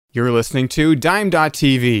You're listening to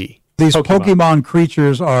Dime.tv. These Pokemon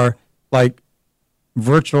creatures are like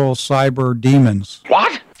virtual cyber demons.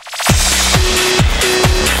 What?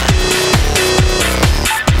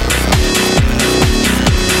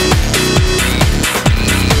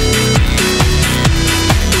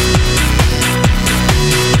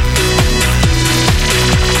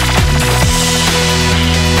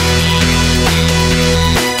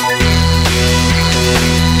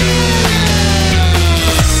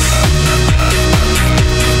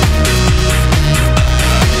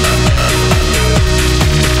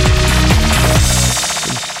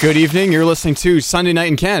 Good evening. You're listening to Sunday Night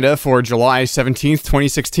in Canada for July 17th,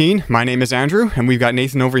 2016. My name is Andrew, and we've got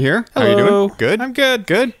Nathan over here. Hello. How are you doing? Good? I'm good.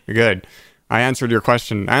 Good? You're good. I answered your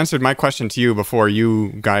question. I answered my question to you before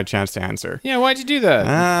you got a chance to answer. Yeah, why'd you do that?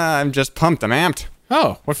 I'm just pumped. I'm amped.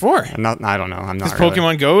 Oh, what for? I don't know. I'm not Because really.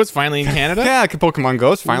 Pokemon Go is finally in Canada? Yeah, Pokemon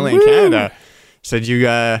Go is finally in Woo! Canada. So did you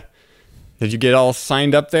get all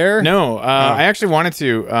signed up there? No, I actually wanted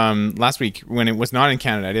to last week when it was not in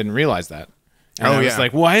Canada. I didn't realize that. And I was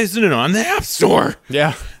like, why isn't it on the App Store?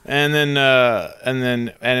 Yeah. And then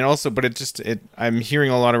it also, but I'm hearing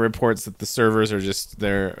a lot of reports that the servers are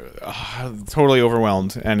they're totally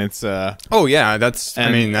overwhelmed, and it's Oh yeah, that's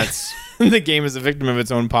the game is a victim of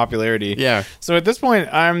its own popularity. Yeah. So at this point,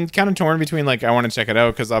 I'm kind of torn between I want to check it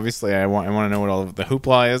out because obviously I want to know what all of the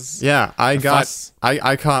hoopla is. Yeah, I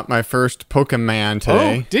caught my first Pokemon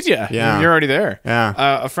today. Oh, did you? Yeah. You're already there. Yeah.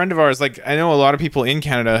 A friend of ours, I know a lot of people in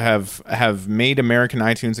Canada have made American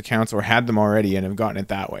iTunes accounts or had them already and have gotten it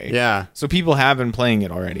that way. Yeah. So people have been playing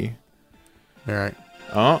it already. All right.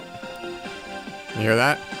 Oh, You hear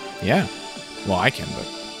that? yeah. Well, I can, but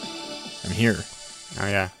I'm here. Oh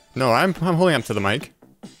yeah. No, I'm holding up to the mic.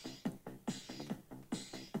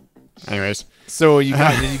 Anyways, So you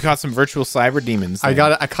caught some virtual cyber demons. I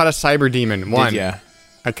caught a cyber demon. One. Yeah.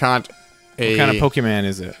 I caught a. What kind of Pokemon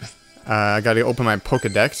is it? I got to open my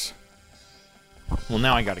Pokedex. Well,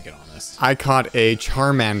 now I got to get on this. I caught a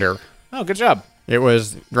Charmander. Oh, good job. It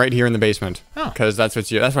was right here in the basement. Oh. Because that's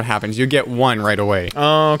what happens. You get one right away.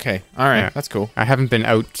 Oh, okay. All right. Yeah. That's cool. I haven't been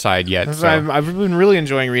outside yet. So. I've been really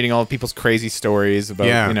enjoying reading all of people's crazy stories about,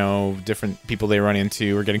 Yeah. different people they run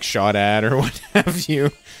into or getting shot at or what have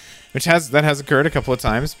you. That has occurred a couple of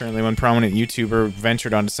times. Apparently, one prominent YouTuber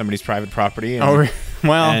ventured onto somebody's private property and,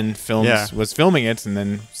 was filming it, and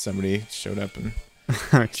then somebody showed up, and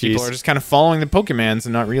people are just kind of following the Pokemons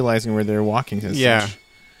and not realizing where they're walking to. Yeah. Such.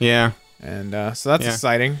 Yeah. And so that's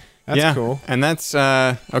exciting. That's cool. And that's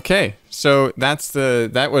okay. So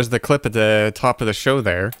that was the clip at the top of the show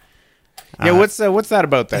there. Yeah, what's that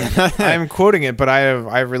about there? I'm quoting it, but I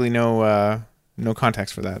have really no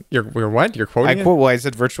context for that. You're what? You're quoting it? Well, I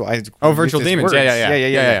said virtual. Virtual demons. Words.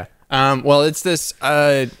 Yeah. Well, it's this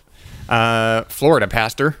Florida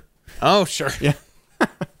pastor. Oh, sure. Yeah.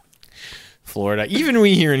 Florida. Even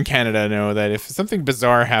we here in Canada know that if something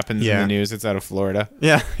bizarre happens in the news, it's out of Florida.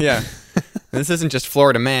 Yeah. This isn't just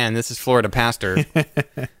Florida man. This is Florida pastor.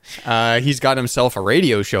 He's got himself a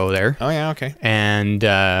radio show there. Oh, yeah, okay. And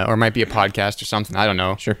or it might be a podcast or something. I don't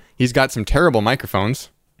know. Sure. He's got some terrible microphones,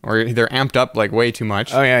 or they're amped up like way too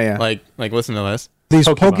much. Oh, yeah. Like listen to this. These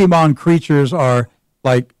Pokemon creatures are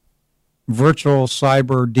like virtual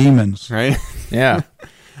cyber demons. Right? Yeah.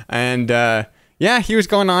 And he was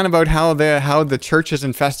going on about how the church is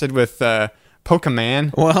infested with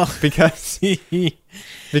Pokemon. Well, because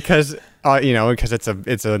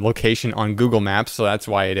it's a location on Google Maps, so that's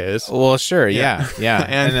why it is. Well, sure, yeah.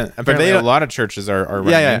 And apparently a lot of churches are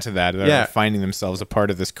running into that. They're finding themselves a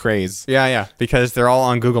part of this craze. Yeah, because they're all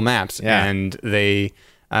on Google Maps, Yeah. and they.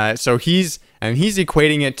 So he's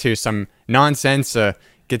equating it to some nonsense.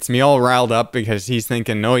 Gets me all riled up because he's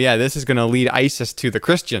thinking, oh yeah, this is going to lead ISIS to the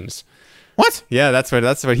Christians. What? Yeah, that's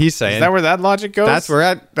what he's saying. Is that where that logic goes? That's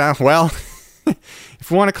where well, if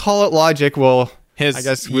we want to call it logic, I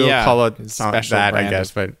guess we'll call it special that. brand I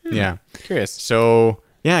guess, but yeah. Curious. So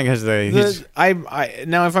yeah, because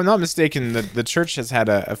now, if I'm not mistaken, the church has had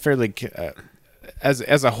a fairly,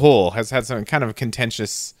 as a whole, has had some kind of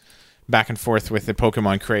contentious back and forth with the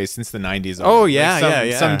Pokemon craze since the 90s. Oh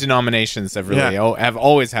yeah, Some denominations have really have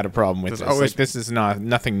always had a problem with this. This is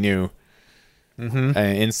nothing new.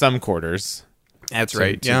 In some quarters. That's to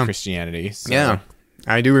right. Yeah. Christianity. So. Yeah.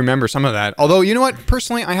 I do remember some of that. Although, you know what?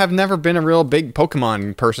 Personally, I have never been a real big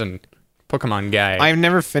Pokemon guy. I've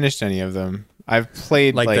never finished any of them. I've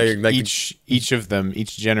played each of them,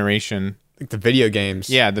 each generation. Like the video games.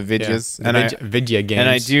 Yeah, the Vidjas. Yeah. Vidya games. And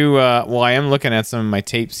I do, I am looking at some of my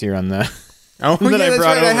tapes here on the Oh, that yeah, I that's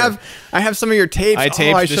brought right. over. I have some of your tapes. I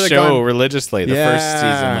taped I the show religiously, the first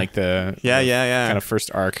season, like the kind of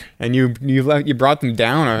first arc. And you brought them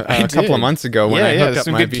down a couple of months ago when I hooked up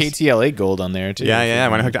some my good KTLA gold on there too. Yeah.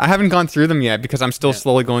 When I haven't gone through them yet because I'm still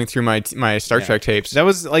slowly going through my Star Trek tapes. That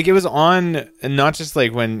was like it was on, and not just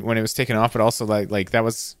like when it was taken off, but also like that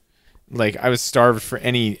was. Like I was starved for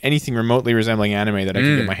anything remotely resembling anime that I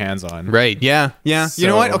could get my hands on. Right. Yeah. So, you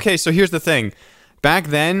know what? Okay. So here's the thing. Back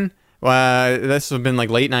then, this would have been like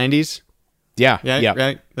late 90s. Yeah.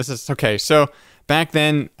 Right. This is okay. So back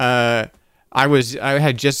then, I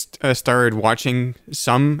had just started watching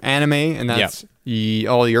some anime, and that's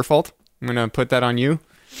all your fault. I'm gonna put that on you.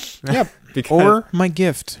 Yep. Or my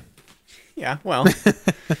gift. Yeah. Well.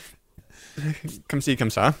 Come see, come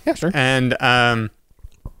saw. Yeah. Sure. And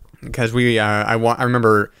because I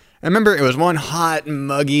remember it was one hot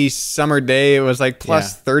muggy summer day. It was like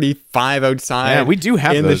plus 35 outside. Yeah, we do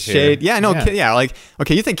have in those the shade. Here. Yeah, no, yeah. Like,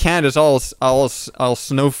 okay, you think Canada's all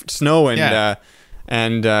snow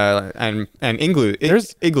and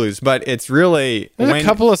igloos, but it's really there's a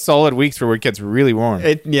couple of solid weeks where it gets really warm.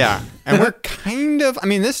 And we're kind of. I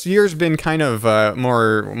mean, this year's been kind of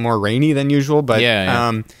more rainy than usual, but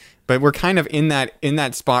But we're kind of in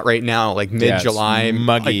that spot right now, like mid-July,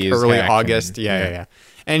 muggy, like early August. Yeah.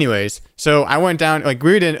 Anyways, so I went down, I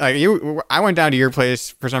went down to your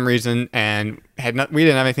place for some reason, and we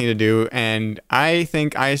didn't have anything to do, and I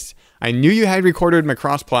think I knew you had recorded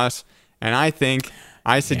Macross Plus, and I think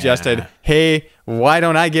I suggested, hey, why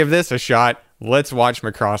don't I give this a shot? Let's watch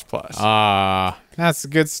Macross Plus. That's a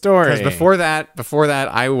good story. Because before that,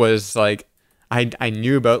 I was like, I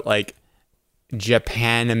knew about like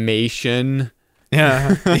Japanimation.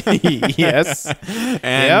 Yeah. Yes.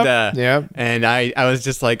 And and I was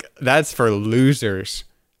just like, that's for losers.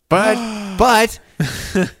 But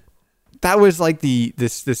that was like the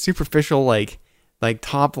superficial like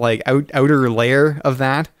top like outer layer of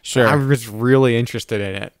that. Sure. I was really interested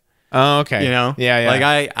in it. Oh, okay. You know? Yeah. Like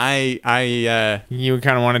I you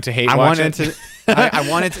kind of wanted to hate I watch wanted it? I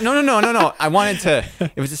wanted to, no. I wanted to.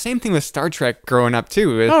 It was the same thing with Star Trek growing up too.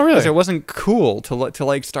 Oh, really? Because it wasn't cool to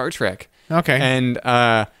like Star Trek. Okay. And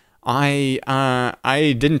I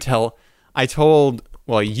didn't tell. I told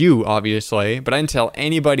you obviously, but I didn't tell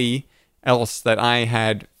anybody else that I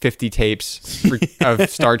had 50 tapes of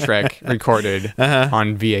Star Trek recorded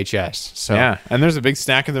on VHS. So yeah, and there's a big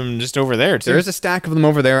stack of them just over there too. There's a stack of them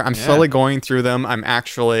over there. I'm slowly going through them. I'm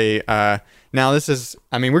actually now this is.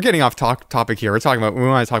 I mean, we're getting off topic here. We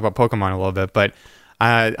want to talk about Pokemon a little bit, but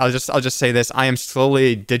I'll just say this: I am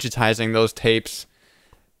slowly digitizing those tapes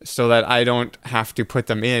so that I don't have to put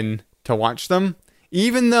them in to watch them,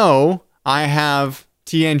 even though I have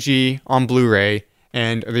TNG on Blu-ray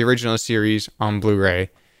and the original series on Blu-ray.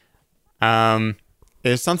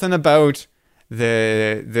 There's something about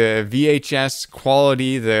the VHS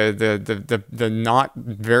quality, the not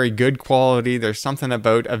very good quality. There's something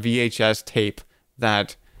about a VHS tape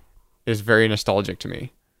that is very nostalgic to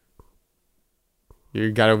me.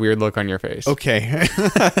 You got a weird look on your face. Okay.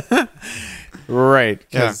 Right,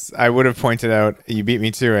 because I would have pointed out, you beat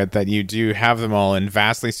me to it, that you do have them all in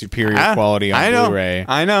vastly superior quality on Blu-ray.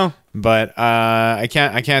 I know, but I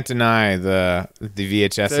can't deny the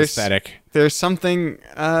VHS aesthetic. There's something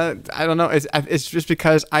I don't know. It's just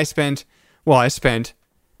because I spent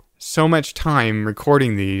so much time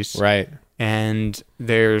recording these, right, and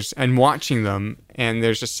watching them, and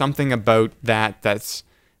there's just something about that's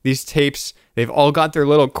these tapes. They've all got their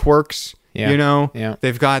little quirks. Yeah. You know,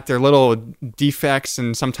 they've got their little defects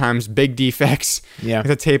and sometimes big defects. Yeah.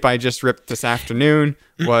 The tape I just ripped this afternoon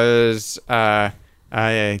was there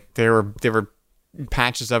were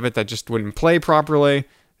patches of it that just wouldn't play properly.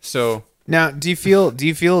 So now, do you feel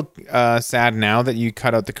sad now that you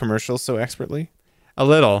cut out the commercials so expertly? A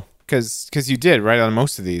little, because you did right on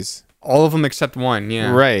most of these. All of them except one.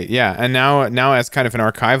 Yeah. Right. Yeah. And now as kind of an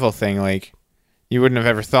archival thing, like you wouldn't have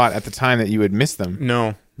ever thought at the time that you would miss them.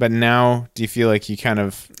 No. But now, do you feel like you kind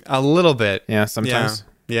of... A little bit. Yeah, sometimes?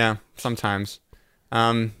 Yeah, sometimes.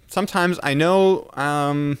 Sometimes I know...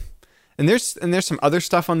 and there's some other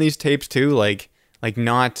stuff on these tapes, too. Like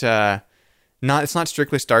not... It's not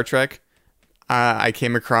strictly Star Trek. I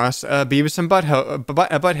came across Beavis and Butthead.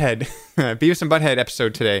 Beavis and Butthead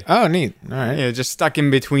episode today. Oh, neat. All right. Yeah, just stuck in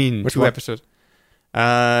between two episodes.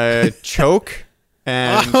 Choke...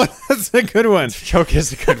 And that's a good one. Choke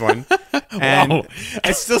is a good one. And wow.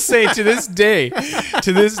 I still say to this day,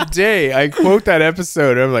 I quote that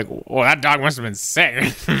episode. I'm like, well, that dog must have been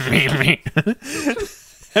sick.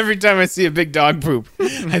 Every time I see a big dog poop,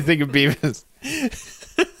 I think of Beavis.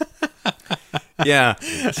 Yeah.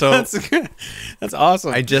 So that's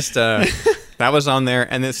awesome. I just, but That was on there,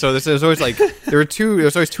 and then, so this was always like there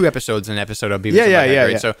was always 2 episodes in an episode of Beavis.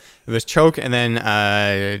 Yeah. So it was Choke and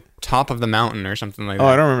then Top of the Mountain or something like that. Oh,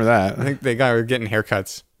 I don't remember that. I think they were getting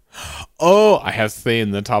haircuts. Oh, I have stay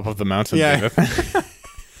in the top of the mountain. Yeah.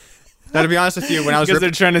 Now, to be honest with you, when I was because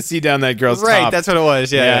they're trying to see down that girl's right, top. that's what it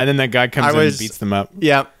was. Yeah, and then that guy comes in and beats them up.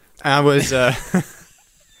 Yeah, I was.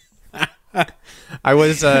 I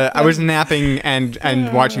was napping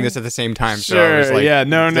and watching this at the same time. So Sure. I was like,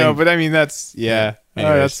 No. But I mean, that is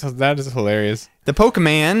hilarious. The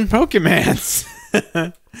Pokemans.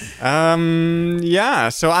 Yeah.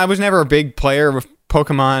 So I was never a big player of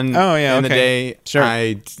Pokemon. Oh yeah. In the day, sure.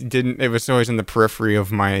 I didn't. It was always in the periphery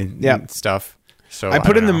of my stuff. So I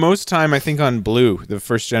put in the most time, I think, on Blue, the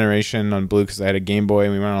first generation on Blue, because I had a Game Boy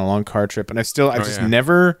and we went on a long car trip, and I've just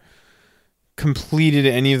never completed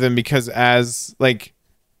any of them because I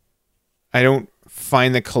don't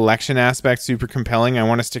find the collection aspect super compelling. I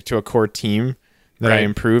want to stick to a core team that I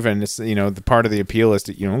improve, and it's, the part of the appeal is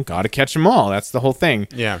to, got to catch them all. That's the whole thing.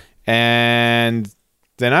 Yeah. And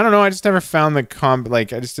then I don't know, I just never found the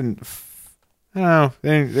I just didn't. I don't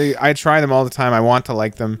know. I try them all the time. I want to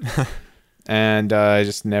like them. And I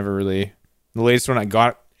just never really. The latest one I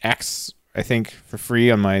got, X, I think, for free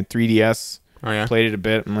on my 3DS. Oh yeah. Played it a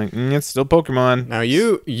bit. I'm like, it's still Pokemon. Now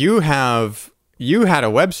you had a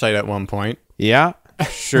website at one point. Yeah,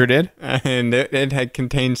 sure did. And it had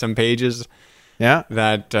contained some pages. Yeah.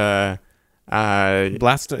 That are you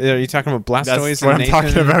talking about Blastoise? That's what I'm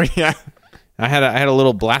talking about. Yeah. I had a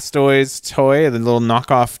little Blastoise toy, the little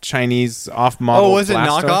knockoff Chinese off-model. Oh, was it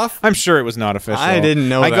Blastoise. knockoff? I'm sure it was not official. I didn't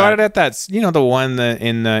know. I got it at that. The one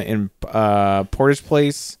in Portage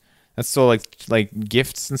Place. That's still like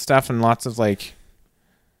gifts and stuff, and lots of there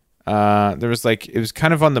was it was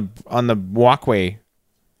kind of on the walkway.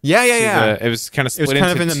 Yeah. It was kind of split kind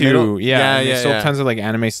into of in the 2. middle. Yeah. They sold tons of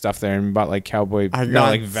anime stuff there, and bought Cowboy.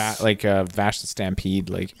 Vash the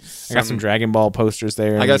Stampede. I got some Dragon Ball posters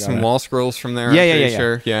there. I got some wall scrolls from there. Yeah.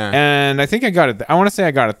 Sure. Yeah. And I think I got it. I want to say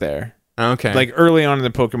I got it there. Okay. Early on in the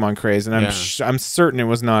Pokemon craze, and I'm certain it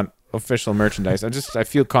was not official merchandise. I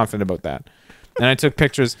feel confident about that. And I took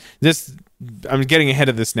pictures. I'm getting ahead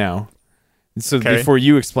of this now. So before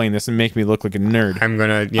you explain this and make me look like a nerd, I'm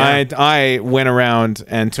gonna. Yeah. I went around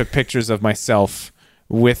and took pictures of myself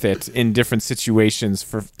with it in different situations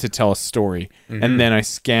to tell a story, and then I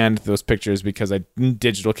scanned those pictures because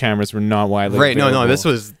digital cameras were not widely available. No. This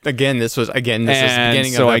was the beginning of so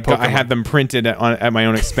Pokemon. I had them printed at my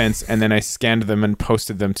own expense, and then I scanned them and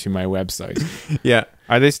posted them to my website. Yeah.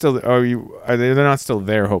 Are they still? They're not still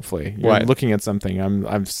there. Hopefully, you're looking at something. I'm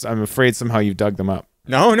afraid somehow you dug them up.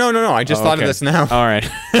 No. I just thought of this now. All right.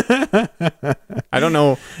 I don't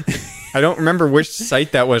know. I don't remember which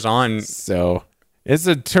site that was on. So it's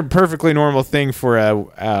a perfectly normal thing for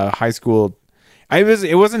a high school.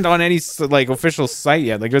 It wasn't on any official site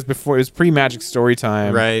yet. It was before. It was pre-Magic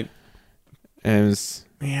Storytime. Right. And it was.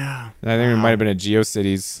 Yeah. I think it might have been at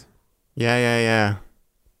GeoCities. Yeah.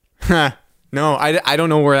 No, I don't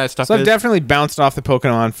know where that stuff is. So I've definitely bounced off the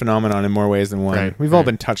Pokemon phenomenon in more ways than one. Right, We've all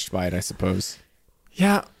been touched by it, I suppose.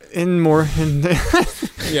 Yeah, yes,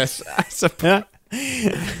 I suppose.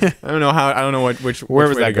 I don't know how. I don't know which. Where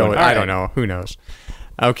was that going? I don't know. Who knows?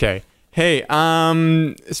 Okay. Hey,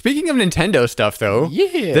 speaking of Nintendo stuff, though,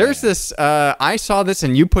 there's this. I saw this,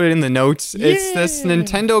 and you put it in the notes. Yeah. It's this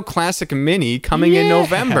Nintendo Classic Mini coming in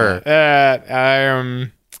November.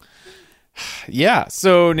 Yeah.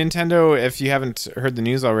 So Nintendo, if you haven't heard the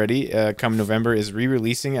news already, come November is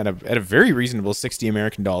re-releasing at a very reasonable $60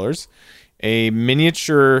 American, a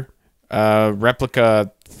miniature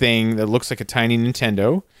replica thing that looks like a tiny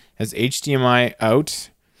Nintendo, has HDMI out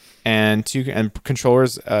and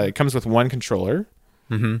controllers. It comes with one controller,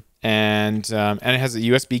 and it has a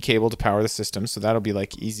USB cable to power the system. So that'll be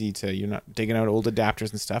easy to, you're not digging out old adapters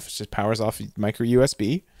and stuff. It just powers off micro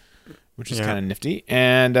USB, which is kind of nifty.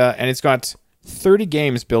 And it's got 30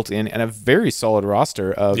 games built in and a very solid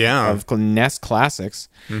roster of NES classics.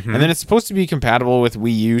 And then it's supposed to be compatible with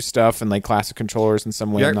Wii U stuff and classic controllers in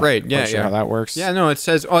some way. I'm not quite sure how that works. Yeah, no, it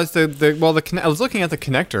says it's I was looking at the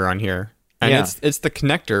connector on here, and it's the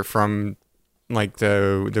connector from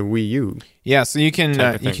the Wii U. Yeah, so you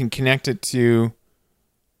can connect it to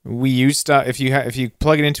Wii U stuff. If you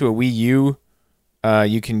plug it into a Wii U,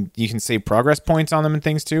 you can save progress points on them and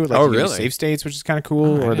things too. Really? Save states, which is kind of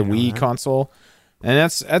cool, or the Wii console. And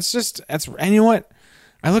and you know what?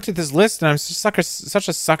 I looked at this list and I'm such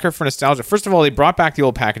a sucker for nostalgia. First of all, they brought back the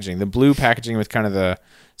old packaging, the blue packaging with kind of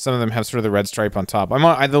some of them have sort of the red stripe on top.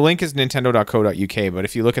 The link is nintendo.co.uk, but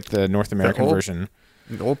if you look at the North American version,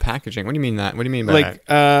 The old packaging. What do you mean that? What do you mean by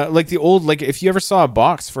that? Like the old, like if you ever saw a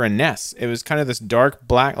box for a NES, it was kind of this dark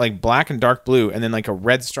black, like black and dark blue, and then like a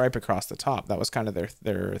red stripe across the top. That was kind of their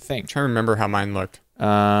thing. I'm trying to remember how mine looked.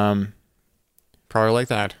 Probably like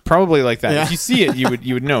that. Probably like that. Yeah. If you see it,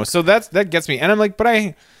 you would know. So that gets me, and I'm like, but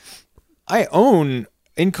I own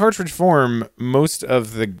in cartridge form most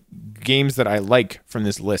of the games that I like from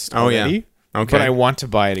this list already. Yeah. Okay. But I want to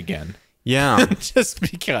buy it again. Yeah. Just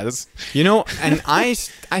because. And I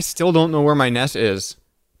still don't know where my NES is.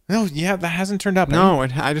 No, yeah, that hasn't turned up. No,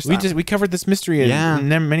 we covered this mystery in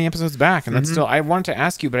many episodes back, and that's still. I wanted to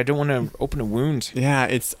ask you, but I don't want to open a wound.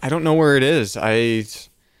 Yeah, I don't know where it is. I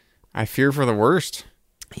fear for the worst.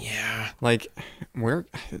 Yeah, like where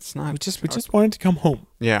it's not. We just wanted to come home.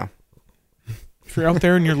 Yeah. If you're out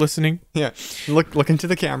there and you're listening, yeah, look into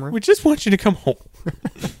the camera. We just want you to come home.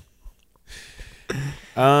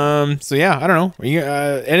 So yeah, I don't know.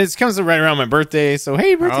 And it comes right around my birthday. So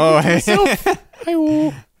hey, birthday myself. Hi,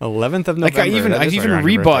 11th of November. I've even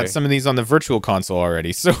rebought some of these on the virtual console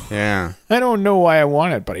already. So yeah, I don't know why I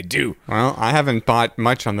want it, but I do. Well, I haven't bought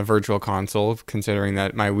much on the virtual console, considering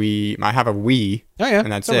that I have a Wii. Oh yeah,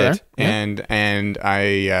 and that's it. Yeah. And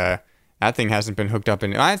I that thing hasn't been hooked up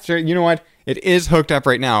in. You know what? It is hooked up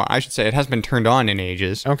right now. I should say it hasn't been turned on in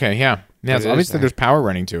ages. Okay, yeah. Yeah, so obviously there's power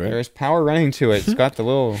running to it. There's power running to it. It's got the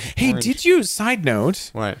little. Hey, orange... side note.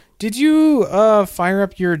 What? Did you fire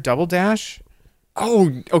up your Double Dash?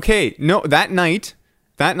 Oh, okay. No, that night,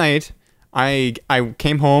 I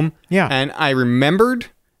came home. Yeah. And I remembered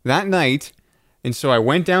that night, and so I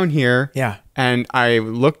went down here. Yeah. And I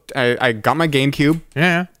looked. I got my GameCube.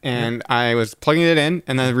 Yeah. And I was plugging it in,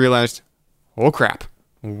 and then I realized, oh crap,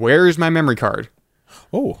 where's my memory card?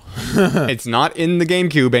 Oh. It's not in the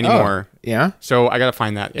GameCube anymore. Oh, yeah. So I gotta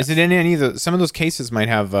find that. Yes. Is it in any of the? Some of those cases might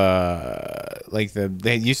have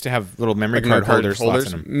they used to have little memory card holders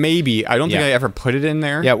in them. Maybe. I don't think I ever put it in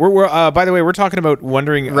there. Yeah. We're by the way, we're talking about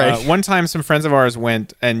wondering. Right. One time, some friends of ours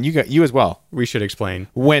went, and you as well. We should explain.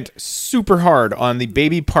 Went super hard on the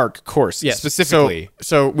Baby Park course. Yes. Specifically.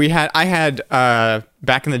 So I had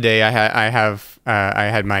back in the day. I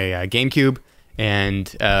had my GameCube. And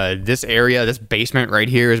this basement right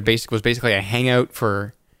here was basically a hangout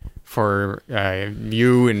for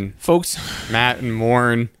you and folks, Matt and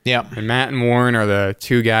Warren. Yeah, and Matt and Warren are the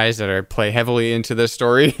two guys that play heavily into this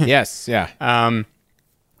story. Yes, yeah. And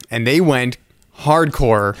they went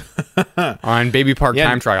hardcore on Baby Park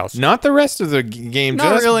time trials. Not the rest of the game.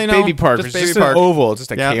 Not just really. No. Baby Park. Just Baby just Park. An oval.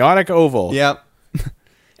 Just a chaotic oval. Yep.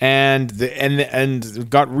 and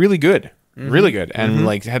got really good. Really good, and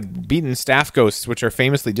had beaten Staff Ghosts, which are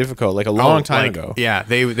famously difficult, like a long time ago. Yeah,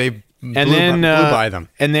 they blew by them.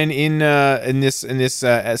 And then in this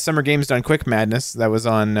Summer Games Done Quick madness that was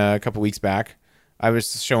on a couple weeks back, I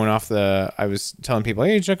was showing off I was telling people,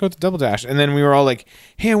 hey, check out the Double Dash, and then we were all like,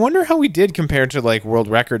 hey, I wonder how we did compared to like world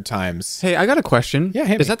record times. Hey, I got a question. Yeah,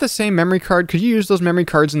 is that the same memory card? Could you use those memory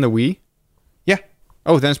cards in the Wii? Yeah.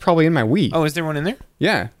 Oh, then it's probably in my Wii. Oh, is there one in there?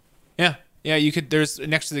 Yeah. Yeah. Yeah, you could. There's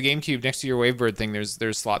next to the GameCube, next to your Wavebird thing.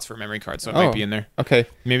 There's slots for memory cards, so it might be in there. Okay,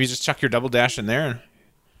 maybe just chuck your Double Dash in there.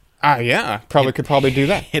 Yeah, could probably do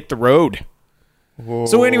that. Hit the road. Whoa.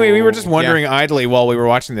 So anyway, we were just wondering idly while we were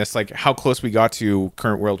watching this, like how close we got to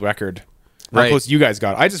current world record. How close you guys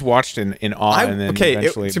got. I just watched in awe, and then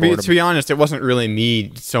eventually to be honest, it wasn't really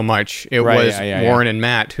me so much. It was Warren and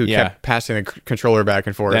Matt who kept passing the controller back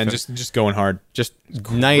and forth. And just going hard. Just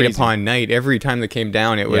night upon night. Every time that came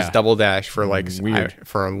down, it was Double Dash for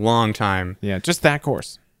for a long time. Yeah, just that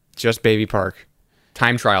course. Just Baby Park.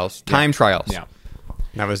 Time trials. Yeah.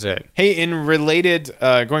 That was it. Hey, in related,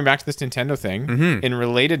 going back to this Nintendo thing, in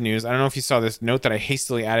related news, I don't know if you saw this note that I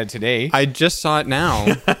hastily added today. I just saw it now.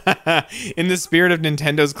 In the spirit of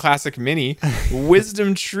Nintendo's classic mini,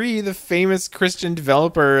 Wisdom Tree, the famous Christian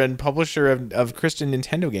developer and publisher of Christian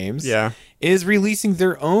Nintendo games, is releasing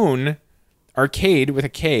their own arcade with a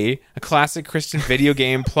K, a classic Christian video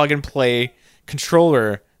game plug and play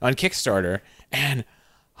controller on Kickstarter, and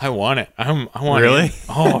I want it. I want really? In.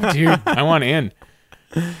 Oh, dude, I want in.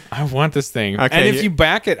 I want this thing. Okay, and if you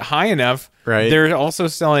back it high enough, they're also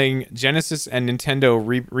selling Genesis and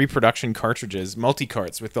Nintendo reproduction cartridges,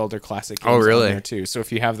 multi-carts with all their classic games on there too. So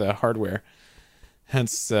if you have the hardware,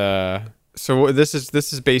 that's So this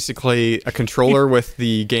is basically a controller with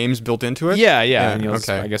the games built into it? Yeah. And you'll just,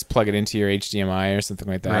 I guess, plug it into your HDMI or something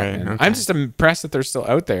like that. Right, and I'm just impressed that they're still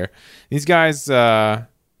out there. These guys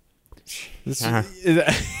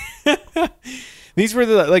these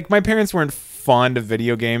were my parents weren't fond of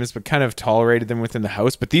video games but kind of tolerated them within the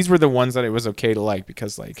house, but these were the ones that it was okay to like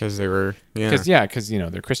because they were because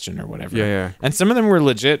they're Christian or whatever. Yeah. And some of them were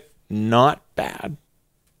legit not bad.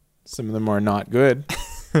 Some of them are not good.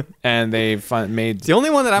 And they made the only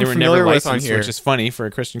one that I'm familiar with on here, which is funny for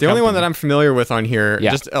a Christian. The only one that I'm familiar with on here,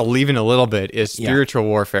 just leaving a little bit, is Spiritual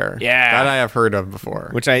Warfare. Yeah, that I have heard of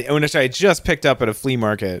before. Which I just picked up at a flea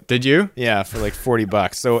market. Did you? Yeah, for like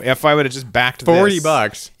 $40. So if I would have just backed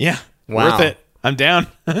 $40, yeah, wow. worth it. I'm down.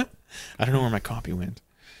 I don't know where my copy went.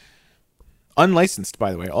 Unlicensed,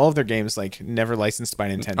 by the way. All of their games like never licensed by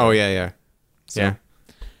Nintendo. Oh yeah. So,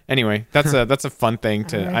 anyway, that's a fun thing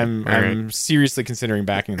to. I'm seriously considering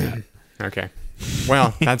backing that. Okay.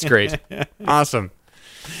 Well, that's great. Awesome.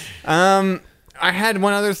 I had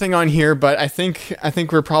one other thing on here, but I think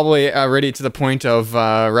we're probably ready to the point of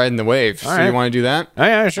riding the wave. All so right. you want to do that? Oh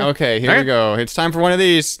yeah, sure. Okay, here we go. It's time for one of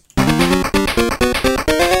these.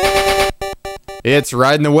 It's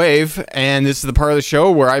Riding the Wave, and this is the part of the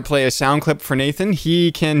show where I play a sound clip for Nathan.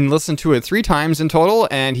 He can listen to it 3 times in total,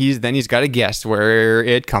 and he's got to guess where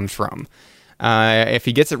it comes from. If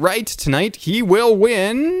he gets it right tonight, he will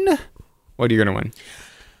win. What are you going to win?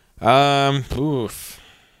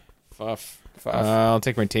 Fuff. I'll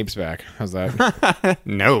take my tapes back. How's that?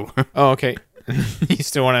 No. Oh, okay. You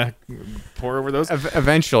still want to pour over those?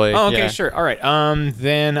 Eventually. Oh, okay, sure. All right.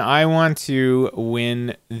 Then I want to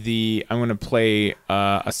win I'm going to play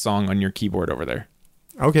a song on your keyboard over there.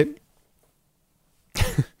 Okay.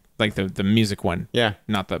 Like the music one. Yeah.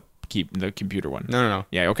 Not the computer one. No.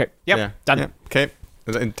 Yeah. Okay. Yep. Yeah. Done. Yeah. Okay.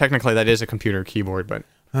 And technically, that is a computer keyboard, but.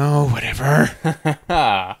 Oh, whatever.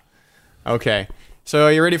 Okay. So,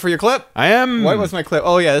 are you ready for your clip? I am. What was my clip?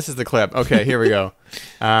 Oh, yeah, this is the clip. Okay, here we go.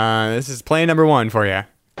 This is play number 1 for you.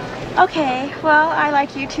 Okay, well, I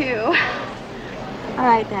like you too. All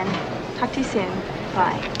right, then. Talk to you soon.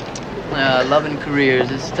 Bye. Loving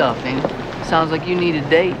careers is tough, ain't it? Sounds like you need a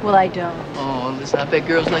date. Well, I don't. Oh, listen, I bet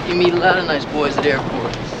girls like you meet a lot of nice boys at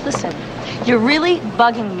airports. Listen, you're really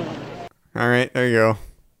bugging me. All right, there you go.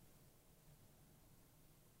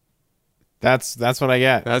 That's what I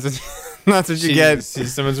get. That's what you get.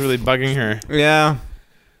 Someone's really bugging her. Yeah,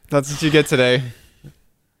 that's what you get today.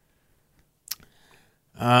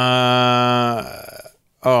 Oh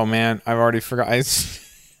man, I've already forgot.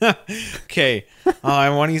 Okay. I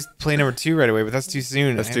want to use play number 2 right away, but that's too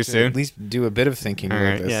soon. That's too soon. At least do a bit of thinking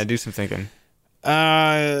about this. Yeah, do some thinking.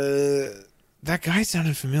 That guy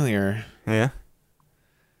sounded familiar. Yeah.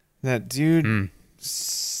 That dude.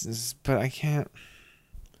 But I can't.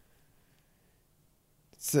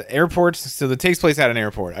 It's the airport. So it takes place at an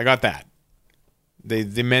airport. I got that. They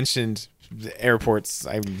mentioned the airports.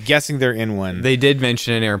 I'm guessing they're in one. They did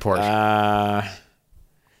mention an airport. The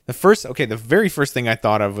very first thing I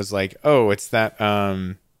thought of was like, oh, it's that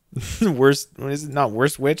worst. What is it? Not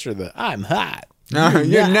Worst Witch or the I'm hot. No,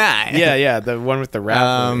 you're not. Yeah, the one with the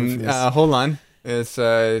rap. Hold on. It's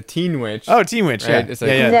Teen Witch. Oh, Teen Witch. Right? Yeah. It's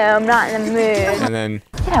like, No, I'm not in the mood. And then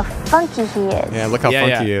Look at how funky he is. yeah, look how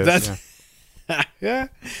funky he is. That's, yeah.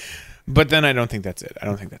 But then I don't think that's it.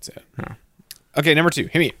 Huh. Okay, number 2.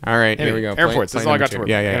 Hit me. All right, Hit here me. we go. Airports. Play That's all I got number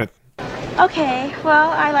to work. Yeah. Okay,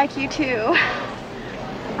 well, I like you too.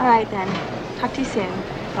 All right, then. Talk to you soon.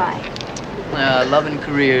 Bye. Loving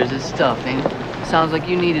careers is tough, ain't it? Sounds like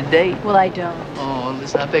you need a date. Well, I don't. Oh,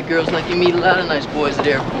 listen, I bet girls like you meet a lot of nice boys at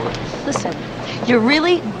airports. Listen, you're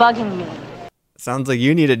really bugging me. Sounds like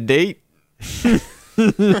you need a date.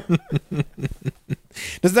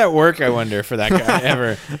 Does that work, I wonder, for that guy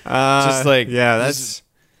ever? Just like, yeah, that's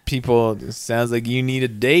people. It sounds like you need a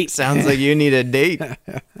date. sounds like you need a date. Yeah,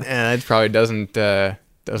 that probably doesn't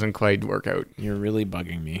quite work out. You're really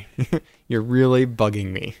bugging me. You're really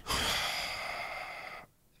bugging me.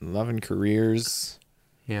 Loving careers.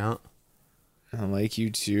 Yeah. I like you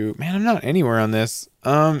too. Man, I'm not anywhere on this.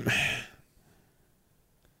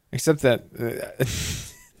 Except that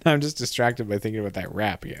I'm just distracted by thinking about that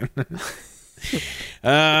rap again.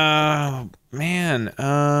 Man.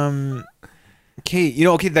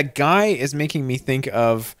 Okay, that guy is making me think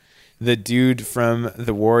of the dude from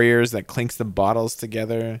the Warriors that clinks the bottles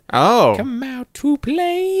together. Oh. Come out to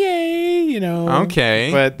play, Okay.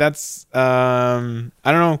 But that's I don't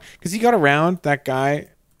know, because he got around, that guy.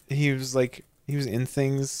 He was in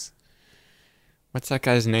things. What's that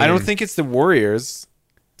guy's name? I don't think it's the Warriors.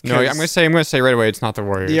 No, I'm gonna say right away. It's not the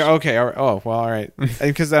Warriors. Yeah. Okay. Oh, well. All right.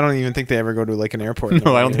 Because I don't even think they ever go to like an airport.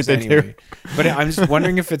 No, I don't think they do. But I'm just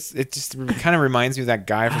wondering if it just kind of reminds me of that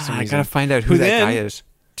guy for some reason. I gotta find out who that then guy is.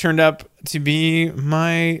 Turned up to be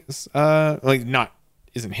my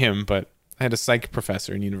isn't him, but I had a psych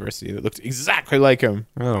professor in university that looked exactly like him.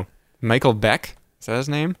 Oh, Michael Beck. Is that his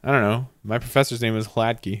name? I don't know. My professor's name was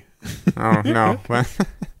Hladky. Oh no.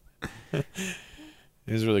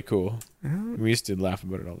 It was really cool. We used to laugh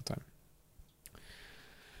about it all the time.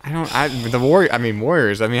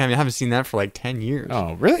 Warriors. I haven't seen that for like 10 years.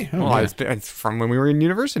 Oh, really? Oh, well, it's from when we were in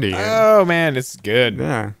university. Oh man, it's good.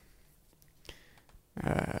 Yeah.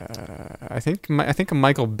 I think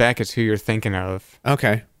Michael Beck is who you're thinking of.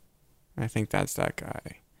 Okay. I think that's that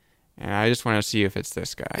guy, and I just want to see if it's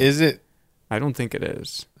this guy. Is it? I don't think it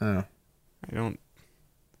is. Oh. I don't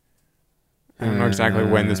know exactly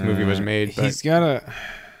when this movie was made. But... He's got a.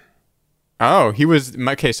 Oh, he was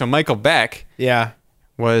okay. So Michael Beck,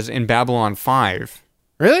 was in Babylon 5.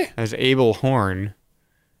 Really? As Abel Horn.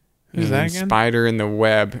 Who's that again? Spider in the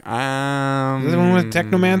Web. Is that the one with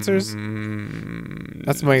Technomancers?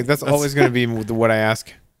 That's always going to be what I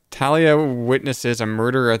ask. Talia witnesses a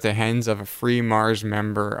murder at the hands of a Free Mars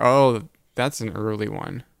member. Oh, that's an early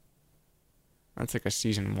one. That's like a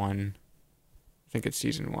season 1. I think it's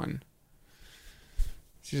season 1.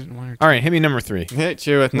 Season 1 or 2. All right, hit me number 3. Hit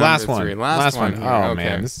you with number 3. Last one. Oh, okay.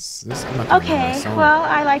 man. This okay, well,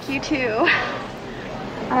 I like you too.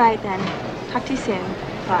 All right, then. Talk to you soon.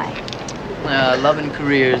 Bye. Loving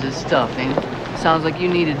careers is tough, ain't it? Sounds like you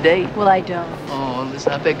need a date. Well, I don't. Oh,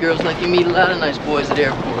 listen, I bet girls like you meet a lot of nice boys at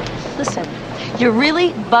airports. Listen, you're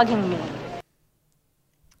really bugging me.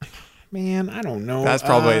 Man, I don't know.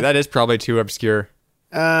 That is probably too obscure.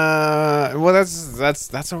 Well,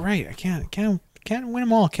 that's all right. I can't win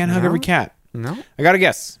them all. Can't hug every cat. No, I got a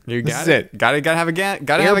guess. You got it. Gotta have a guess.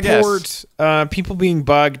 Gotta have a guess. Airport. People being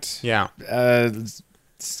bugged. Yeah.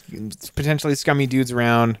 Potentially scummy dudes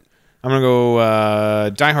around. I'm gonna go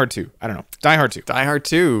Die Hard 2. I don't know. Die Hard 2. Die Hard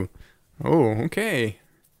 2. Oh, okay.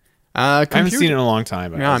 I haven't seen it in a long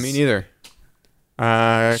time. Yeah, me neither.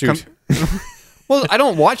 Shoot. Well, I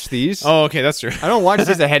don't watch these. Oh, okay, that's true. I don't watch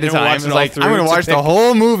these ahead of time. It's like, I'm going to watch the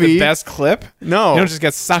whole movie. The best clip? No. You don't just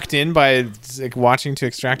get sucked in by like, watching to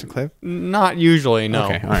extract a clip? Not usually, no.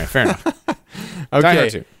 Okay, all right, fair enough. Okay. Die Hard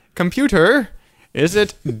 2. Computer, is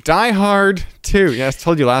it Die Hard 2? Yeah, I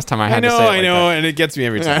told you last time I had to say it like I know, that. and it gets me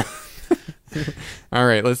every time. All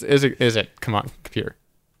right, is it? Come on, computer.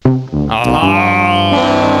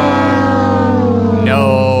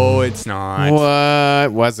 No, it's not.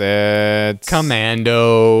 What was it?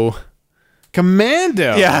 Commando.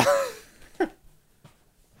 Commando? Yeah.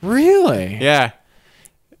 Really? Yeah.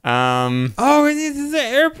 Oh, there's the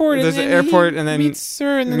airport. There's an airport, and then meets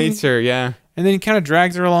her, yeah. And then he kind of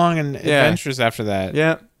drags her along and adventures after that.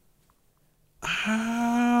 Yeah.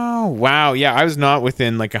 Oh wow! Yeah, I was not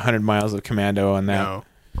within like 100 miles of Commando on that.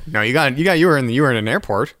 No, you were in an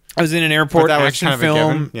airport. I was in an airport action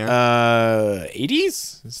film. Yeah.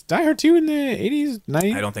 80s? Is Die Hard 2 in the 80s?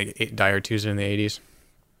 90s? I don't think Die Hard 2 is in the 80s.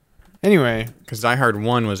 Anyway, because Die Hard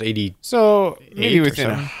 1 was 80. So maybe within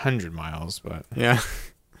 100 miles, but yeah.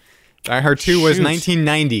 Die Hard 2 was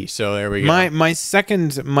 1990, so there we go. My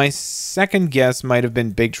second guess might have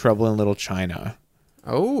been Big Trouble in Little China.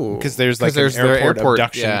 Oh, because there's like an airport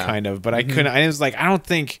abduction kind of, but I couldn't. I was like, I don't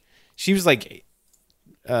think she was like,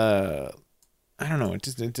 I don't know. It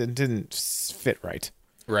didn't fit right.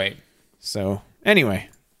 Right. So anyway,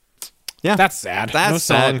 yeah, that's sad. That's no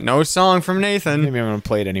sad. Song. No song from Nathan. Maybe I'm gonna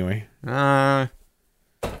play it anyway. Doesn't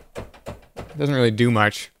really do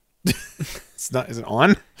much. It's not. Is it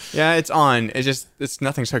on? Yeah, it's on. It's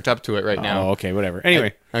nothing's hooked up to it right now. Oh, okay, whatever.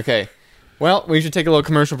 Anyway, okay. Well, we should take a little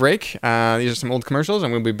commercial break. These are some old commercials,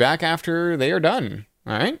 and we'll be back after they are done.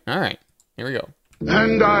 All right? All right. Here we go.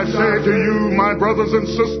 And I say to you, my brothers and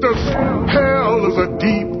sisters, hell is a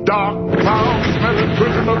deep, dark, foul-smelling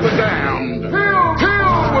prison of the damned.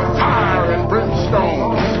 Filled with fire and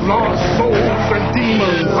brimstone, lost souls and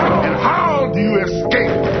demons. And how do you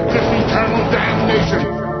escape this eternal damnation?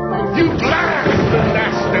 You blast the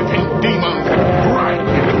nasty pink demons right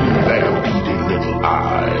into their beating little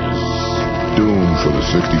eyes. Doom for the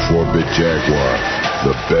 64-bit Jaguar.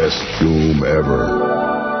 The best Doom ever.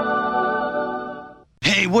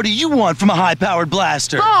 Hey, what do you want from a high-powered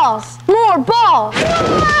blaster? Balls! More balls!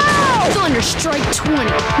 Whoa! Thunder Strike 20.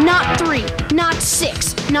 Not 3, not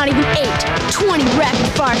 6, not even 8. 20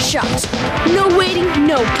 rapid-fire shots. No waiting,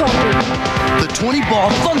 no pumping. The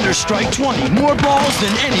 20-ball Thunder Strike 20. More balls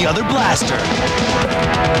than any other blaster.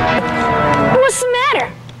 What's the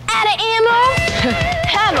matter? Out of ammo?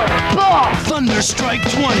 Hammer, ball. Thunder Strike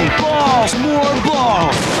 20. Balls, more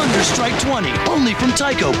balls. Thunder Strike 20. Only from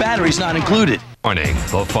Tyco. Batteries not included. Warning,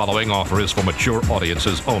 the following offer is for mature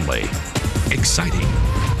audiences only. Exciting,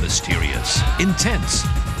 mysterious, intense,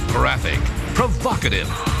 graphic, provocative,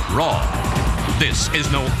 raw. This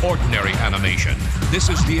is no ordinary animation. This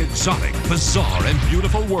is the exotic, bizarre, and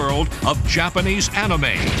beautiful world of Japanese anime.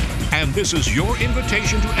 And this is your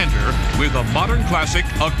invitation to enter with the modern classic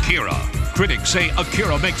Akira. Critics say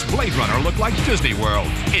Akira makes Blade Runner look like Disney World.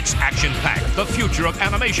 It's action-packed, the future of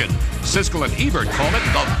animation. Siskel and Ebert call it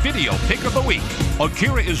the video pick of the week.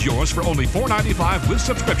 Akira is yours for only $4.95 with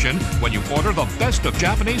subscription when you order the best of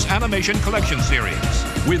Japanese animation collection series.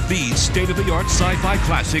 With these state-of-the-art sci-fi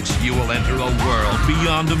classics, you will enter a world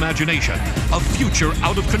beyond imagination, a future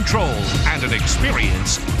out of control, and an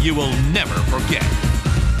experience you will never forget.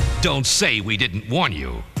 Don't say we didn't warn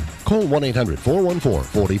you. Call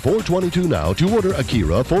 1-800-414-4422 now to order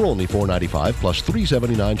Akira for only $4.95 plus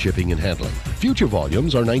 $3.79 shipping and handling. Future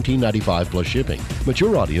volumes are $19.95 plus shipping.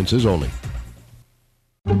 Mature audiences only.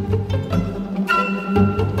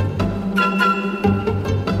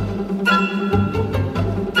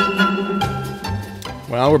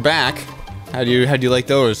 Well, we're back. How do you like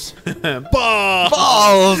those?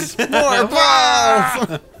 Balls! More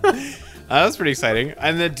balls! That was pretty exciting.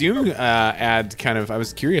 And the Doom ad kind of, I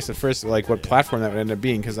was curious at first, like what platform that would end up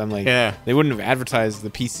being, because I'm like, they wouldn't have advertised the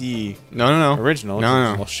PC original.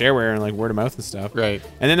 No. Well, shareware and like word of mouth and stuff. Right.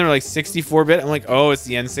 And then they were like 64-bit. I'm like, oh, it's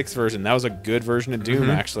the N6 version. That was a good version of Doom,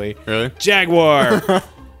 actually. Really? Jaguar.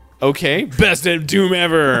 Okay. Best of Doom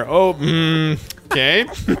ever. Oh, okay.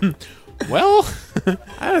 Well,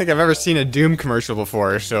 I don't think I've ever seen a Doom commercial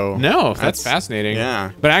before, so... No, that's fascinating.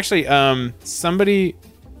 Yeah. But actually, somebody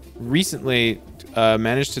recently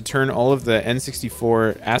managed to turn all of the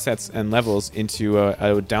N64 assets and levels into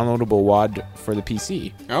a downloadable WAD for the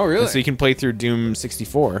PC. Oh, really? And so you can play through Doom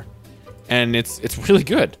 64, and it's really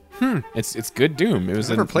good. It's good Doom. It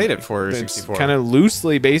was never played it for 64. It's kind of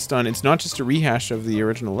loosely based on. It's not just a rehash of the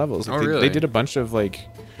original levels. Like really? They did a bunch of like.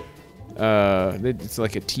 It's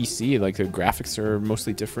like a TC. Like the graphics are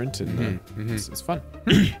mostly different, and it's fun.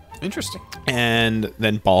 Interesting. And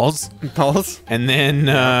then balls. And then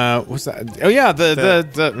what's that? Oh yeah,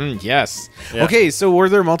 yes. Yeah. Okay, so were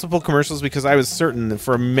there multiple commercials? Because I was certain that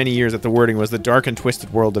for many years that the wording was the dark and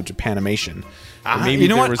twisted world of Japanimation. Maybe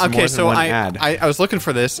there was more than one ad. I was looking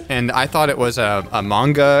for this, and I thought it was a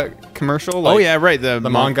manga commercial. Like, oh yeah, right. The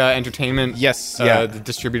manga entertainment. Yes. The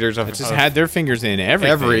distributors of it just had their fingers in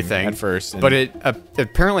everything at first. But it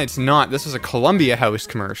apparently it's not. This was a Columbia House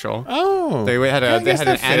commercial. Oh. They had an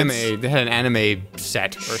anime. They had an anime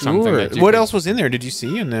set or something. What else was in there? Did you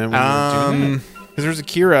see? And when because there was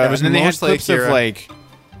Akira. It was and then mostly they had clips Akira. of like.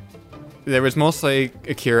 There was mostly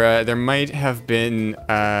Akira. There might have been.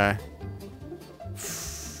 I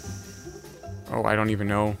don't even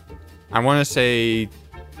know. I want to say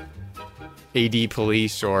AD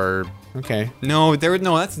Police or... Okay. No,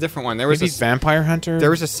 that's a different one. There was Maybe Vampire Hunter?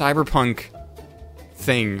 There was a cyberpunk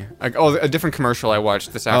thing. A different commercial I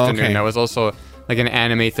watched this afternoon. Okay. That was also like an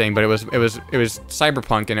anime thing, but it was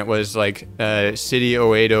cyberpunk, and it was like City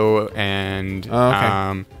Oedo and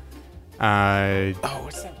what's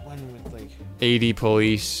that one with like AD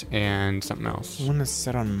Police and something else. The one that's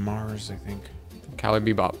set on Mars, I think. Cowboy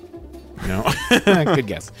Bebop. No. Good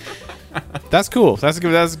guess. That's cool. That's a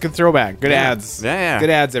good throwback. Good ads. Yeah.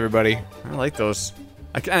 Good ads, everybody. I like those.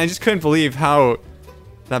 I just couldn't believe how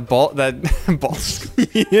that ball.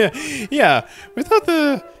 yeah. Without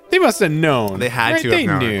they must have known. They had right? to. They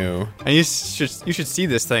have known. knew. And you should see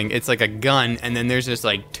this thing. It's like a gun, and then there's this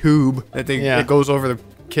like tube that goes over the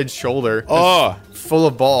kid's shoulder. Oh, full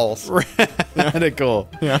of balls. Radical.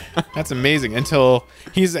 Yeah, that's amazing. Until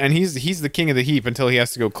he's the king of the heap until he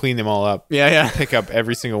has to go clean them all up. Yeah. Pick up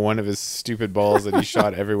every single one of his stupid balls that he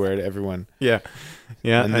shot everywhere to everyone. Yeah,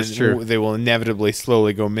 and that's true. They will inevitably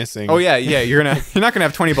slowly go missing. Oh yeah. You're not gonna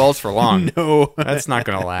have 20 balls for long. No, that's not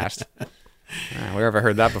gonna last. Where have I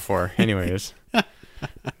heard that before? Anyways,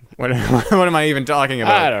 what am I even talking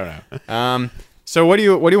about? I don't know. So what do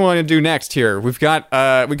you want to do next here? We've got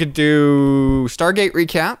we could do Stargate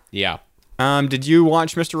recap. Yeah. Did you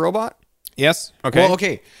watch Mr. Robot? Yes. Okay. Well,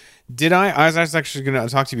 okay. Did I? I was actually going to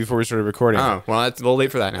talk to you before we started recording. Oh, well, it's a little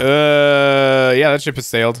late for that now. Yeah, that ship has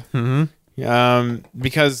sailed. Mm-hmm.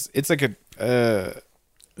 Because it's like a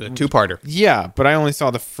two-parter. Yeah, but I only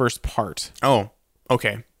saw the first part. Oh,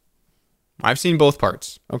 okay. I've seen both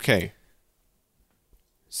parts. Okay.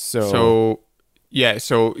 So it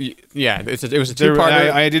was a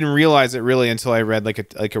two-parter. I didn't realize it really until I read like a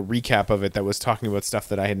recap of it that was talking about stuff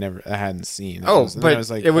that I hadn't seen.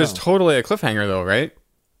 It was totally a cliffhanger though, right?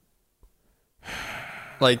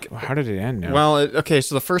 Like, how did it end now? Well,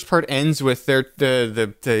 so the first part ends with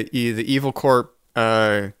the Evil Corp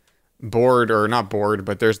board, or not board,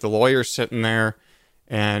 but there's the lawyer sitting there.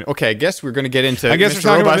 And I guess we're going to get into. I guess we're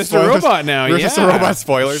talking about Mr. Robot now. Mr. Robot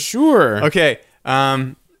spoilers. Sure. Okay.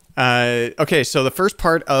 So the first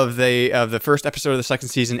part of the first episode of the second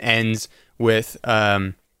season ends with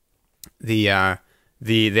the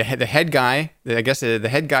the head guy, I guess the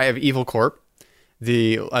head guy of Evil Corp.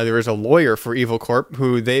 There was a lawyer for Evil Corp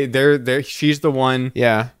who she's the one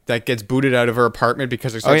that gets booted out of her apartment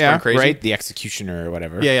because they're going crazy. Right, the executioner or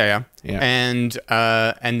whatever. Yeah. And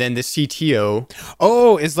then the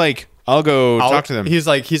CTO is like, I'll go talk to them. He's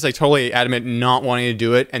like totally adamant not wanting to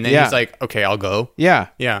do it, and then he's like, okay, I'll go. Yeah.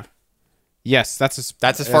 Yes, that's as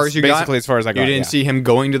far as you got. Basically, as far as I got. You didn't see him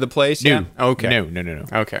going to the place. No. Okay. No.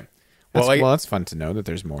 Okay. Well, that's fun to know that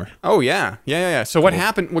there's more. Oh yeah. So what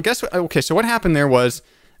happened? Well, guess what? Okay, so what happened there was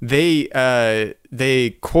they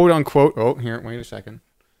quote unquote. Oh, here, wait a second.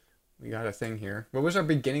 We got a thing here. What was our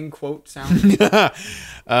beginning quote sound?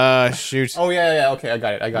 Shoot. Oh yeah. Okay, I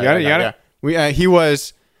got it. You got it. He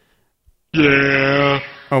was. Yeah.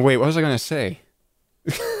 Oh wait, what was I gonna say?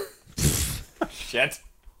 Shit.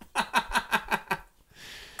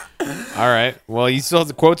 All right. Well, you still have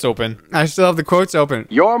the quotes open. I still have the quotes open.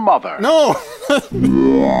 Your mother. No.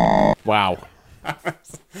 Wow.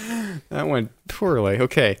 That went poorly.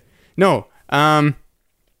 Okay. No.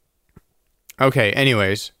 Okay.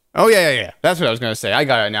 Anyways. Oh yeah. That's what I was gonna say. I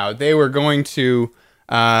got it now. They were going to,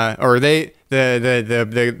 the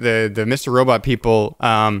Mr. Robot people,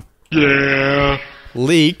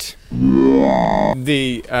 leaked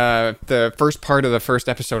the first part of the first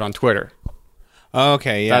episode on Twitter.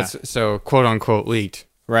 Okay, yeah. That's so quote unquote leaked.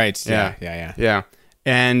 Right. Yeah.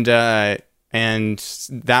 And that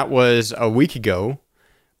was a week ago,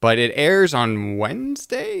 but it airs on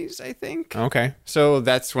Wednesdays, I think. Okay. So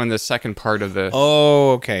that's when the second part of the.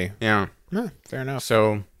 Oh, okay. Yeah. Fair enough.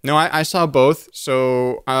 So no, I saw both.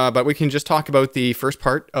 So, but we can just talk about the first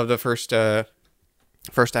part of the first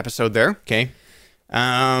episode there. Okay.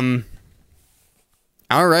 All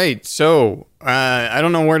right. So I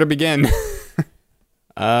don't know where to begin.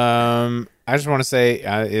 I just want to say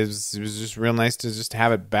it was just real nice to just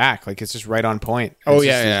have it back. Like it's just right on point.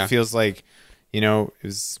 It feels like,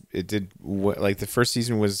 like the first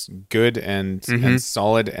season was good and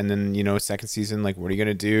solid, and then second season, like what are you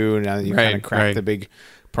gonna do now that you kind of cracked the big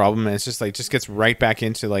problem? And it's just like just gets right back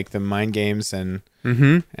into like the mind games and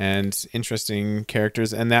interesting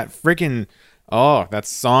characters, and that freaking. Oh, that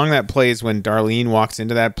song that plays when Darlene walks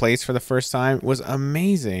into that place for the first time was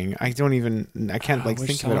amazing. I can't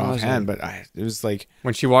think of it offhand, but it was like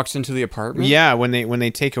when she walks into the apartment. Yeah, when they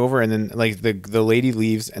take over and then like the lady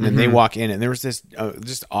leaves and then they walk in and there was this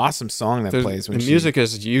just awesome song that plays. When the music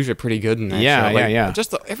is usually pretty good in that show. Yeah.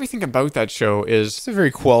 Just everything about that show is it's a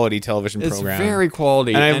very quality television program. It's very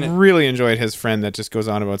quality, and I really enjoyed his friend that just goes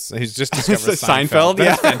on about he's just discovered Seinfeld.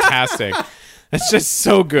 That's fantastic. It's just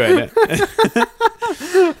so good.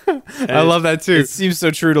 I love that too. It seems so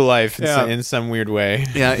true to life in some weird way.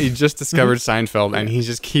 Yeah, he just discovered Seinfeld and he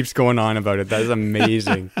just keeps going on about it. That is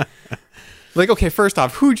amazing. Like, okay, first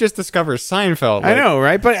off, who just discovers Seinfeld? I know,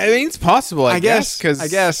 right? But I mean, it's possible, I guess. I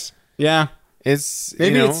guess. Yeah. It's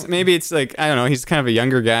maybe it's like, I don't know, he's kind of a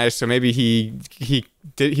younger guy, so maybe he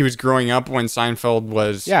was growing up when Seinfeld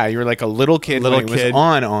was you were like a little kid when it was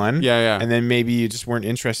on yeah and then maybe you just weren't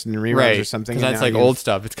interested in reruns or something, because that's like old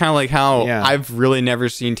stuff. It's kind of like how I've really never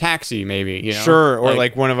seen Taxi, maybe, sure, or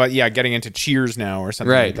like one of us getting into Cheers now or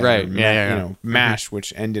something like that. Right. MASH,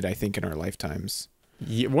 which ended I think in our lifetimes.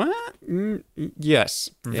 What? Yes.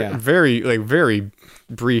 Very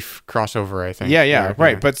brief crossover, I think. Yeah,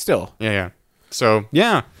 right, but still. Yeah. So,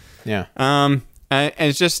 yeah. And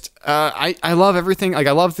it's just I love everything. Like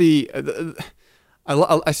I love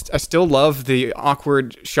I still love the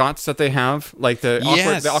awkward shots that they have, like the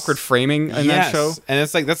awkward framing in that show. And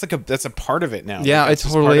it's like that's a part of it now. Yeah, like, it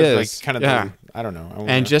totally is. Like kind of I don't know.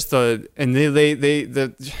 And just the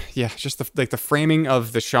framing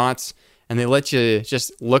of the shots, and they let you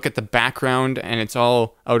just look at the background, and it's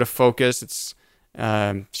all out of focus. It's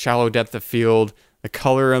shallow depth of field. The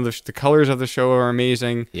colors of the show are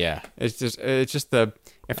amazing. Yeah, it's just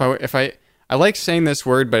if I like saying this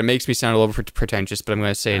word, but it makes me sound a little pretentious. But I'm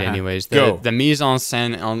going to say it anyways. The mise en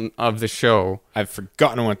scène of the show. I've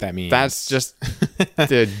forgotten what that means. That's just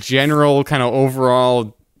the general kind of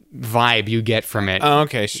overall vibe you get from it. Oh,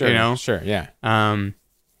 okay, sure, sure, yeah.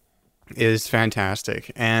 Is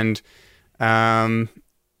fantastic, and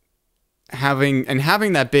having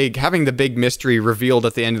the big mystery revealed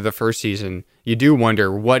at the end of the first season, you do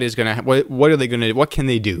wonder what are they gonna do? What can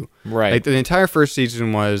they do? Right. Like the entire first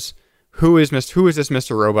season was who is this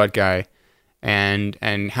Mr. Robot guy, and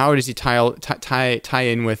how does he tie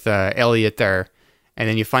in with Elliot there, and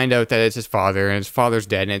then you find out that it's his father and his father's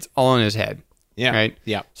dead and it's all in his head. Yeah. Right.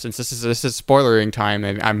 Yeah. Since this is spoilering time,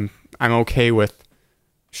 and I'm okay with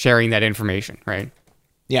sharing that information. Right.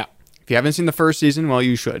 Yeah. If you haven't seen the first season, well,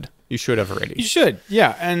 you should. You should have already. You should,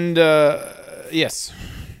 yeah. And Yes.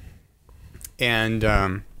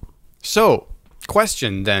 And so,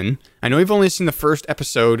 question then. I know you've only seen the first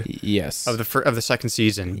episode yes. of the second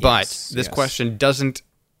season, but this question doesn't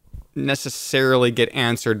necessarily get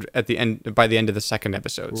answered at the end by the end of the second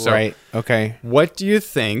episode. So, right. Okay. What do you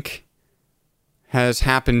think has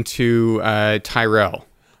happened to Tyrell?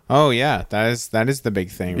 Oh yeah, that is the big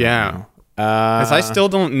thing. Right yeah. Because I still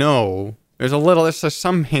don't know. There's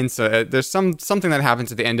some hints. There's something that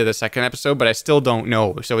happens at the end of the second episode, but I still don't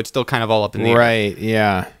know. So it's still kind of all up in the air. Right.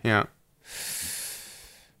 Yeah. Yeah.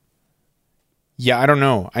 Yeah. I don't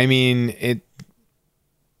know. I mean,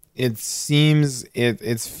 it seems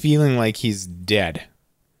it's feeling like he's dead.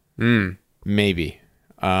 Maybe.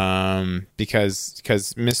 Because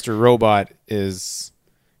Mr. Robot is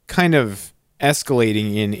kind of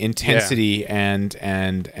escalating in intensity and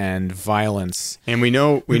violence. And we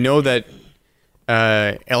know that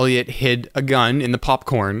Elliot hid a gun in the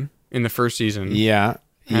popcorn in the first season. Yeah.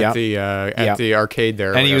 At the arcade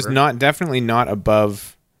there. And he was definitely not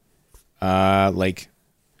above like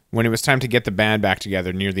when it was time to get the band back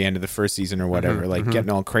together near the end of the first season or whatever,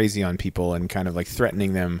 getting all crazy on people and kind of like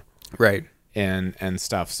threatening them. Right. And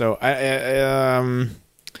stuff. So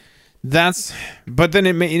but then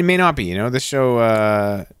it may not be, this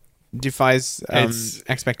show defies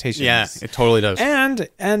expectations. Yeah, it totally does.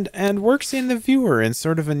 And works in the viewer in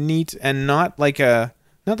sort of a neat and not like a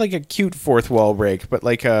cute fourth wall break, but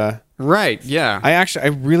like a right. Yeah, I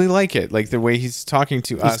really like it, like the way he's talking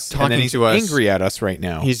to us, and then he's angry at us right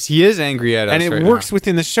now. He is angry at us, and it works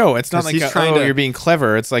within the show. It's not like you're being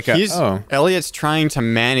clever. It's like Elliot's trying to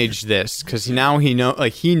manage this because now he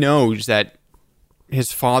knows that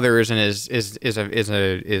his father is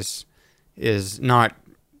not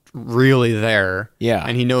really there. Yeah,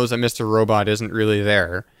 and he knows that Mr. Robot isn't really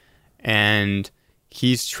there, and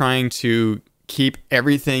he's trying to keep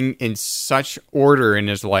everything in such order in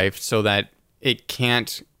his life so that it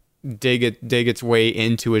can't dig its way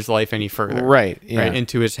into his life any further. Right. Yeah. Right,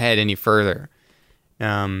 into his head any further.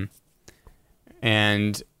 And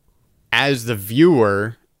as the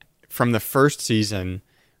viewer from the first season,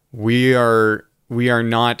 we are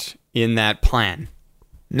not in that plan.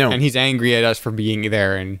 No. And he's angry at us for being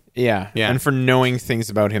there and and for knowing things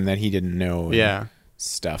about him that he didn't know.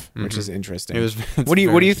 Stuff, which is interesting. What do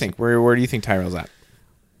you think? Where do you think Tyrell's at?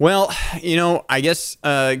 Well, I guess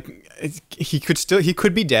he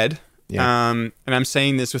could be dead. Yeah. And I'm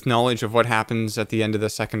saying this with knowledge of what happens at the end of the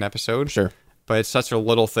second episode. Sure. But it's such a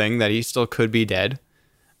little thing that he still could be dead.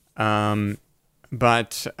 But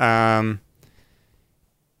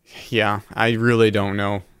yeah, I really don't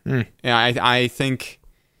know. Yeah, I think.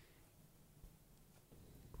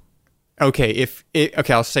 Okay,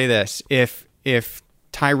 I'll say this. If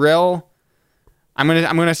Tyrell, I'm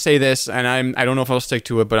gonna say this, and I don't know if I'll stick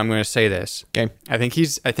to it, but I'm gonna say this. Okay. I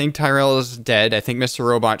think Tyrell is dead. I think Mr.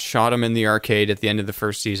 Robot shot him in the arcade at the end of the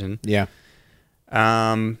first season. Yeah.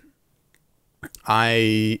 I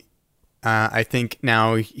think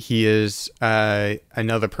now he is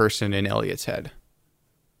another person in Elliot's head.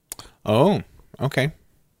 Oh, okay.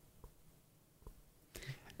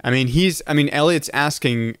 Elliot's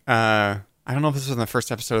asking. I don't know if this was in the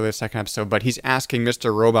first episode or the second episode, but he's asking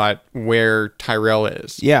Mr. Robot where Tyrell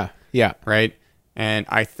is. Yeah. Right? And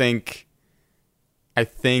I think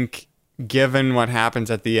given what happens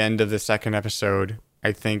at the end of the second episode,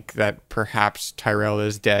 I think that perhaps Tyrell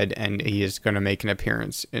is dead and he is going to make an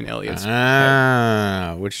appearance in Elliot's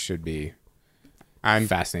head. Which should be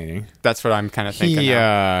fascinating. That's what I'm kind of thinking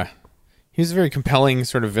now. He was a very compelling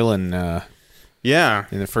sort of villain in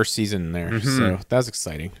the first season there. So that was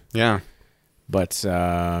exciting. Yeah. But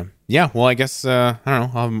well, I guess I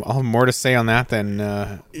don't know. I'll have more to say on that than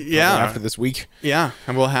after this week. Yeah,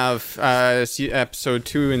 and we'll have episode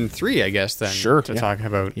 2 and 3, I guess. Then to talk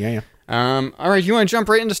about. Yeah. All right, you want to jump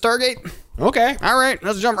right into Stargate? Okay. All right,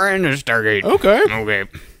 let's jump right into Stargate. Okay.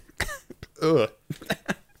 Ugh.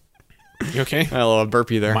 You okay? I had a little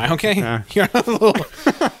burpee there. Am I okay? You're a little.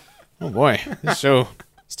 Oh boy, this show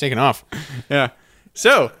is taking off. Yeah.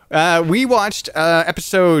 So, we watched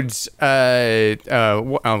episodes,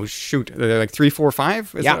 oh shoot, they're like 3, 4,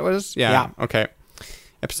 5? Is that what it was? Yeah. Okay.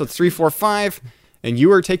 Episode 3, 4, 5, and you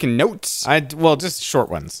were taking notes? Just short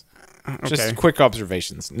ones. Okay. Just quick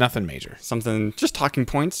observations, nothing major. Just talking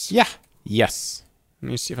points? Yeah. Yes.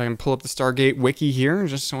 Let me see if I can pull up the Stargate wiki here,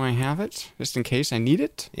 just so I have it, just in case I need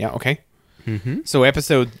it. Yeah, okay. So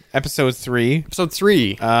episode 3. Episode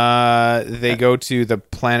 3. They go to the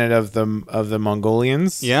planet of the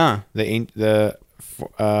Mongolians. Yeah. And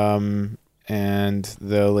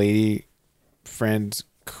the lady friend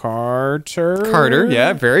Carter.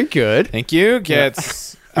 Yeah, very good. Thank you.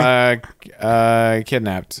 Gets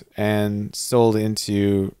kidnapped and sold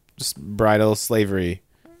into just bridal slavery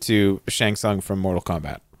to Shang Tsung from Mortal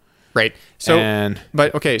Kombat. Right. So,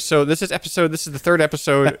 so this is the third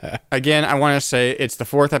episode. Again, I want to say it's the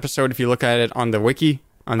fourth episode if you look at it on the wiki.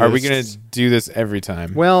 Are we going to do this every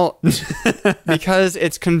time? Well, because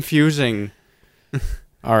it's confusing.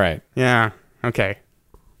 All right. Yeah. Okay.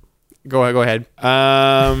 Go ahead.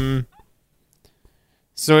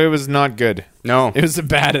 So it was not good. No. It was a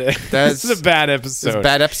bad This is a bad episode. It's a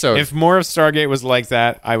bad episode. If more of Stargate was like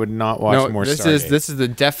that, I would not watch more Stargate. This is the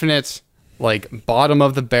definite bottom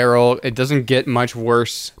of the barrel. It doesn't get much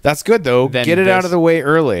worse. That's good though. Get it out of the way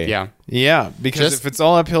early. Yeah. Yeah, because if it's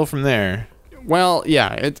all uphill from there. Well,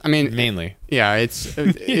 yeah, mainly. Yeah, it's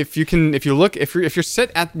if you're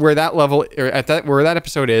sit at where that level or where that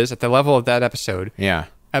episode is, at the level of that episode. Yeah.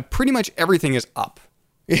 Pretty much everything is up.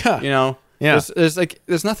 Yeah. You know? Yeah.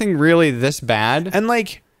 There's nothing really this bad. And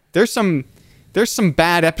there's some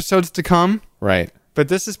bad episodes to come. Right. But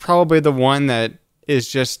this is probably the one that is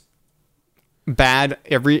just bad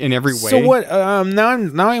in every way. So what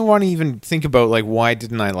now I want to even think about why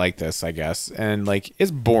didn't I like this, I guess. And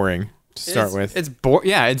it's boring to start with. It's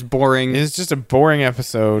boring. It's just a boring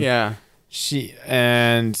episode. Yeah.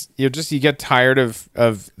 You get tired of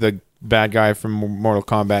the bad guy from Mortal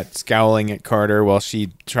Kombat scowling at Carter while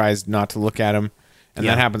she tries not to look at him. And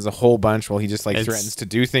that happens a whole bunch while he just threatens to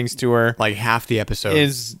do things to her. Half the episode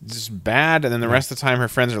is just bad, and then the rest of the time her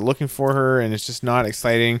friends are looking for her, and it's just not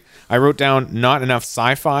exciting. I wrote down not enough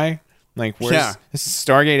sci-fi. This is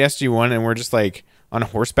Stargate SG-1, and we're just on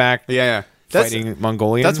horseback. Yeah. Fighting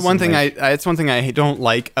Mongolians. That's one thing. That's one thing I don't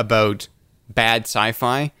like about bad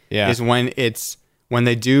sci-fi. Yeah. Is when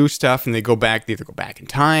they do stuff and they either go back in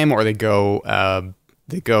time or they go to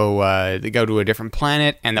a different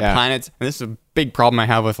planet, and the planets, and this is a big problem I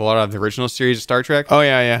have with a lot of the original series of Star Trek. Oh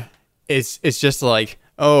yeah. It's just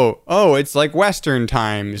it's like Western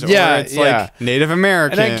times. Yeah, or it's like Native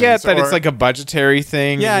Americans. And I get that it's a budgetary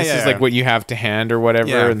thing. Yeah, this is what you have to hand or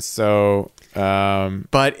whatever, and so.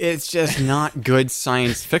 But it's just not good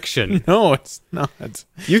science fiction. No, it's not.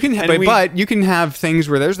 You can, but you can have things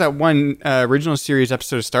where there's that one original series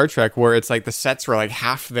episode of Star Trek where it's the sets were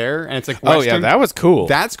half there, and it's Western. Oh yeah, that was cool.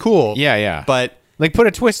 That's cool. Yeah. But put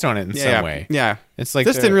a twist on it in some way. Yeah, it's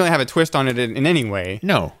this didn't really have a twist on it in any way.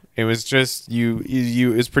 No, it was just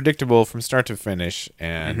it was predictable from start to finish,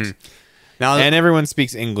 and. Mm-hmm. Now, and everyone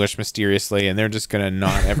speaks English mysteriously, and they're just going to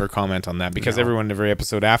not ever comment on that because everyone in every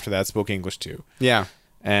episode after that spoke English too. Yeah.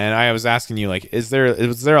 And I was asking you, was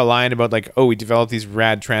there a line about we developed these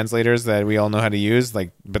rad translators that we all know how to use?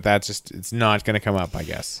 But that's it's not going to come up, I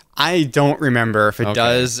guess. I don't remember if it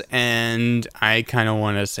does, and I kind of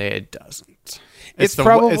want to say it doesn't. It's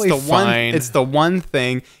probably fine. It's the one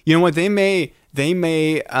thing. You know what? They may.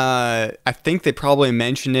 I think they probably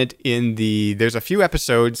mention it in there's a few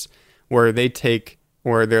episodes where they're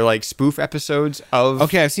spoof episodes of.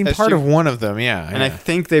 Okay, I've seen part of one of them, yeah. And I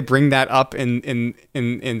think they bring that up in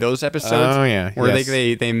those episodes. Oh yeah, where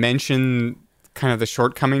they mention kind of the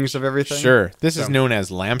shortcomings of everything. Sure, this is known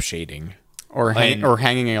as lampshading or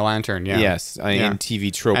hanging a lantern. Yeah. Yes, in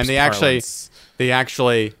TV tropes. And they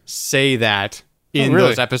actually say that. In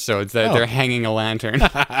those episodes that they're hanging a lantern.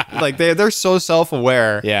 They're so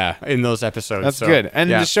self-aware in those episodes. That's good.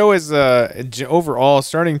 And the show is overall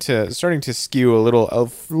starting to skew a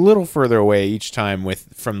little further away each time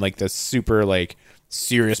from the super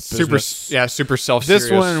serious business. Super self-serious.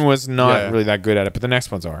 This one was not really that good at it, but the next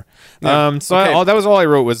ones are. Yeah. That was all I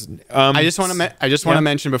wrote was I just want to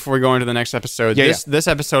mention before we go into the next episode. This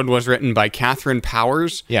episode was written by Catherine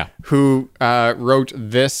Powers, who wrote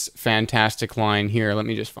this fantastic line here. Let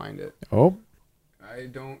me just find it. Oh. I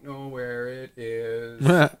don't know where it is.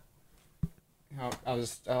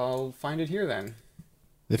 I'll find it here then.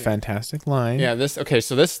 The fantastic line. Yeah, this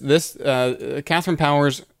Catherine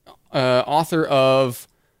Powers, author of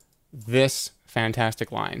this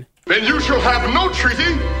fantastic line. Then you shall have no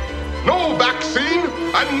treaty, no vaccine,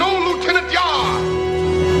 and no Lieutenant Yar.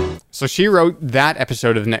 So she wrote that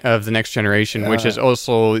episode of The Next Generation, which is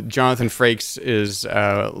also Jonathan Frakes'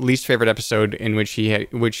 least favorite episode, in which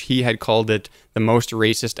he had called it the most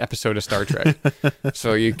racist episode of Star Trek.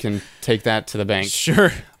 So you can take that to the bank.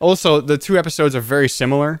 Sure. Also, the two episodes are very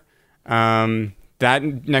similar. That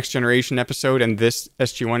Next Generation episode and this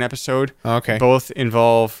SG-1 episode both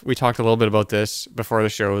involve, we talked a little bit about this before the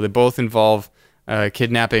show, they both involve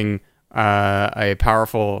kidnapping a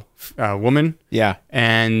powerful woman. Yeah.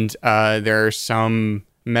 And there's some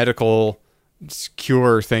medical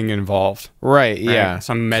cure thing involved. Right, yeah.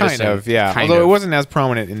 Some medicine. Kind of, yeah. Although it wasn't as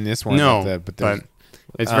prominent in this one. No, but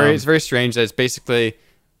it's very strange that it's basically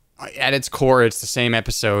at its core, it's the same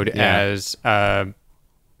episode as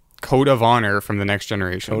Code of Honor from The Next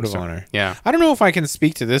Generation. Code of Honor. Yeah. I don't know if I can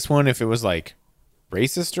speak to this one if it was like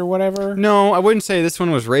racist or whatever. No, I wouldn't say this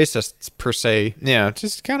one was racist per se. Yeah,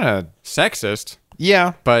 just kind of sexist.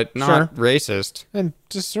 Yeah. But not racist. And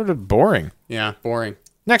just sort of boring. Yeah, boring.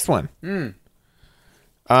 Next one. In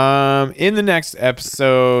the next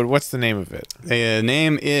episode, what's the name of it? The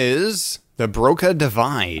name is The Broca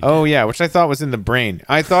Divide. Oh, yeah, which I thought was in the brain.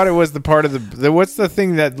 I thought it was the part of the what's the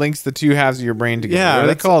thing that links the two halves of your brain together? Yeah, what do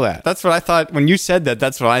they call that? That's what I thought. When you said that,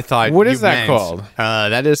 that's what I thought. What is that called?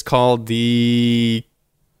 That is called the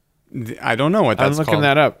I don't know what that's called. I'm looking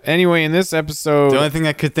that up. Anyway, in this episode... The only thing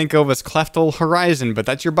I could think of was Cleftal Horizon, but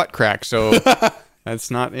that's your butt crack, so that's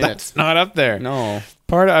not it. That's not up there. No.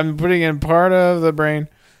 I'm putting in part of the brain.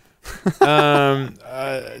 Do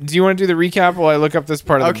you want to do the recap while I look up this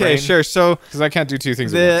part of the brain? Okay, sure. So, because I can't do two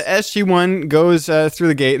things at once. The SG-1 goes through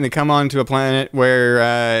the gate, and they come onto a planet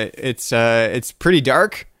where it's pretty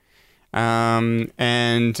dark, and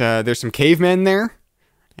there's some cavemen there,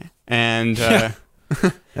 and that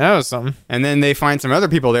was something. And then they find some other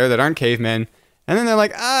people there that aren't cavemen. And then they're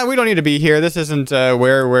like, we don't need to be here. This isn't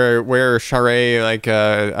where Sharae, like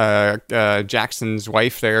Jackson's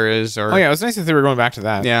wife there is. Or, oh, yeah, it was nice that they were going back to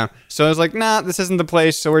that. Yeah. So I was like, nah, this isn't the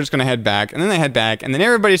place, so we're just going to head back. And then they head back, and then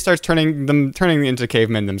everybody starts turning into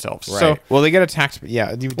cavemen themselves. Right. So, well, they get attacked.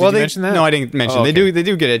 Yeah. Did you mention that? No, I didn't mention. Oh, okay. They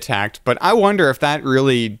do get attacked, but I wonder if that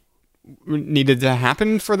really needed to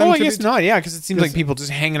happen for them. I guess not. Yeah, because it seems like people just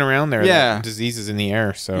hanging around there. Yeah, diseases in the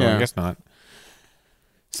air. So I guess not.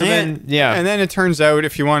 So and then it turns out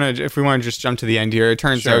if we want to just jump to the end here, it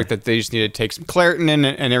turns out that they just need to take some Claritin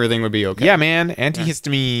and everything would be okay. Yeah, man,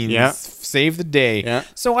 antihistamines. Yeah. Save the day. Yeah.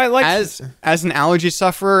 So I like as an allergy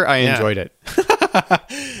sufferer, I enjoyed it.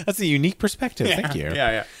 That's a unique perspective. Yeah. Thank you.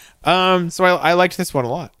 Yeah. So I liked this one a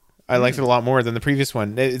lot. I liked it a lot more than the previous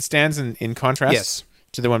one. It stands in contrast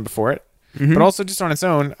to the one before it, but also just on its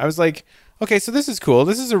own. I was like, okay, so this is cool.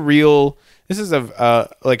 This is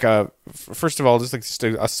first of all, just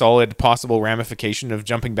a solid possible ramification of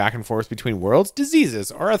jumping back and forth between worlds.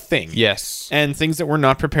 Diseases are a thing. Yes. And things that we're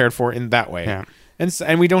not prepared for in that way. Yeah.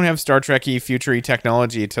 And we don't have Star Trek-y, future-y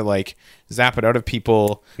technology to like zap it out of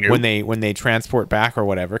people when they transport back or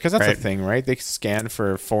whatever. Because that's a thing, right? They scan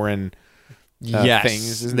for foreign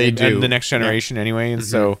things. They do. The Next Generation anyway. And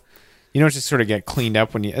so you don't just sort of get cleaned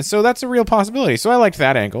up when you... And so that's a real possibility. So I liked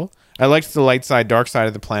that angle. I liked the light side, dark side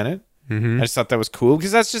of the planet. I just thought that was cool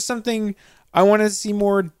because that's just something I want to see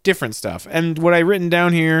more different stuff. And what I written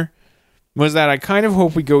down here was that I kind of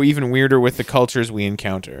hope we go even weirder with the cultures we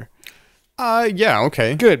encounter. Yeah,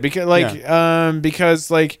 okay. Good, because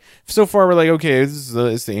so far we're like, okay, it's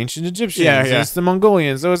the ancient Egyptians, it's the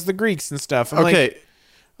Mongolians, it's the Greeks and stuff. And okay.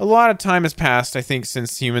 A lot of time has passed, I think,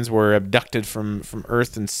 since humans were abducted from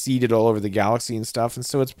Earth and seeded all over the galaxy and stuff, and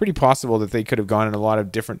so it's pretty possible that they could have gone in a lot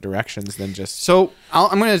of different directions than just... So,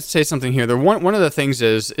 I'm going to say something here. One of the things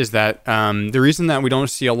is that the reason that we don't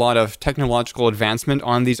see a lot of technological advancement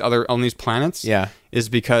on these planets is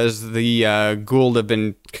because the Goa'uld have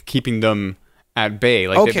been keeping them at bay.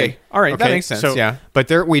 All right, that makes sense, yeah. But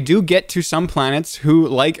we do get to some planets who,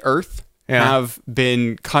 like Earth, have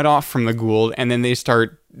been cut off from the Goa'uld, and then they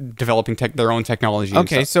start developing their own technology.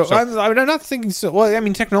 Okay, so I'm not thinking so. Well, I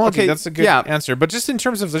mean, technology. That's a good answer. But just in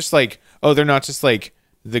terms of just like, they're not just like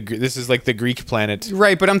this is like the Greek planet,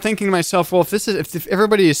 right? But I'm thinking to myself, well, if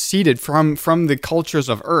everybody is seeded from the cultures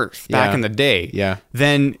of Earth back in the day,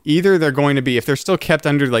 then either they're going to be, if they're still kept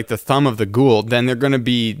under like the thumb of the Goa'uld, then they're going to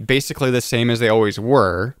be basically the same as they always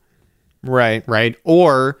were, right?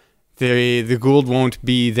 Or the Goa'uld won't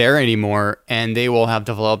be there anymore, and they will have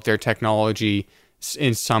developed their technology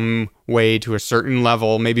in some way to a certain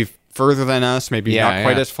level, maybe further than us, maybe not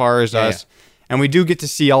quite as far as us, and we do get to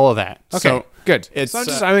see all of that. Okay, so good. It's,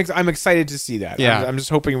 I'm excited to see that. Yeah, I'm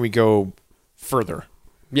just hoping we go further.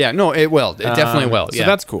 Yeah, no, it will. It definitely will. So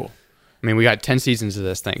that's cool. I mean, we got 10 seasons of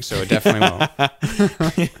this thing, so it definitely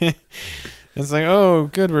will. It's like,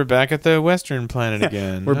 oh, good, we're back at the Western planet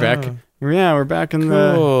again. We're back. Yeah, we're back in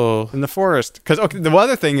the forest. Because the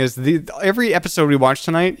other thing is, every episode we watched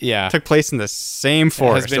tonight took place in the same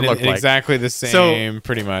forest. It looked like exactly the same,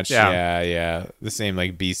 pretty much. Yeah, the same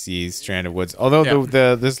like BC strand of woods. Although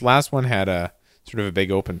this last one had a sort of a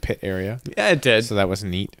big open pit area. Yeah, it did. So that was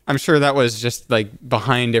neat. I'm sure that was just like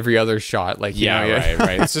behind every other shot. Like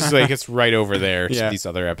right. It's just like it's right over there to these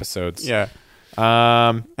other episodes. Yeah.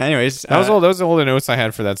 Anyways, that was all the notes I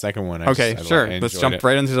had for that second one. Sure. Let's jump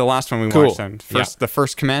right into the last one we watched then. The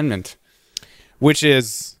first commandment, which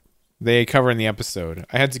is they cover in the episode.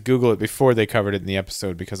 I had to Google it before they covered it in the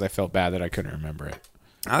episode because I felt bad that I couldn't remember it.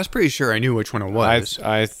 I was pretty sure I knew which one it was.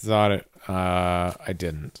 I thought it. I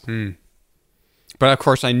didn't. But of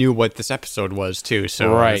course, I knew what this episode was too.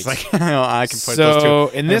 So right. It's like I can put those two,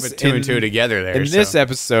 two and two together there. In this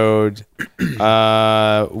episode,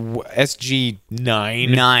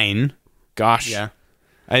 SG9. Gosh, yeah.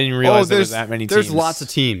 I didn't realize there was that many teams. There's lots of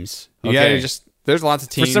teams. There's lots of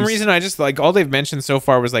teams. For some reason, I just like all they've mentioned so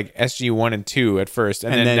far was like SG1 and 2 at first,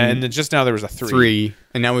 and then just now there was a 3,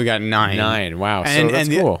 and now we got 9. 9. Wow, so that's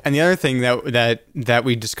cool. And the other thing that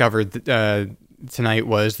we discovered tonight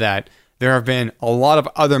was that there have been a lot of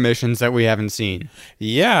other missions that we haven't seen.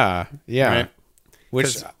 Yeah. Right?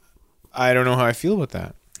 Which I don't know how I feel about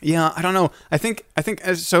that. Yeah, I don't know. I think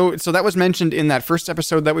so that was mentioned in that first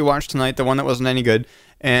episode that we watched tonight, the one that wasn't any good,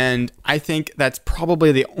 and I think that's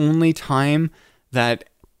probably the only time that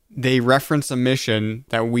they reference a mission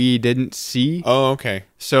that we didn't see. Oh, okay.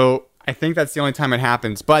 So I think that's the only time it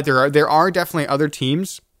happens. But there are definitely other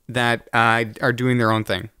teams that are doing their own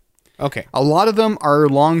thing. Okay. A lot of them are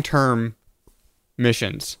long-term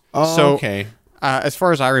missions. Oh, so, okay. As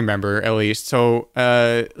far as I remember, at least. So,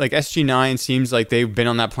 like SG9 seems like they've been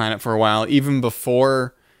on that planet for a while, even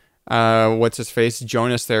before what's his face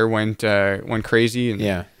Jonas there went crazy. And,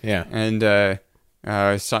 yeah. And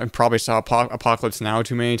probably saw Apocalypse Now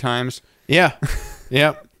too many times. Yeah.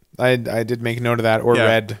 Yeah. I did make note of that, or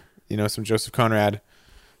read some Joseph Conrad.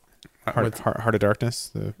 Heart of Darkness,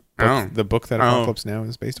 the book that Apocalypse Now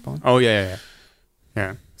is based upon. Oh yeah.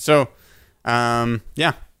 So,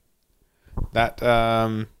 yeah. That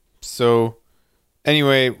so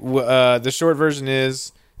anyway, the short version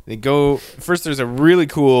is they go first. There's a really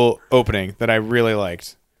cool opening that I really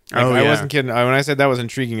liked. I wasn't kidding when I said that was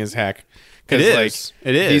intriguing as heck. It is.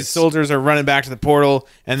 These soldiers are running back to the portal,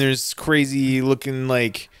 and there's crazy looking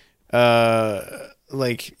like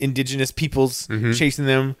indigenous peoples chasing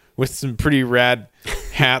them with some pretty rad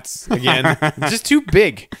hats. Again, just too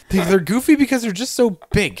big. They're goofy because they're just so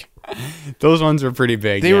big. Those ones were pretty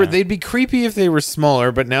big. They'd be creepy if they were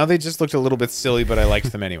smaller, but now they just looked a little bit silly, but I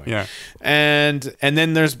liked them anyway. Yeah. And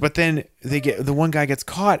then the one guy gets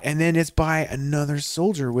caught, and then it's by another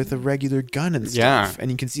soldier with a regular gun and stuff. Yeah.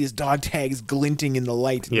 And you can see his dog tags glinting in the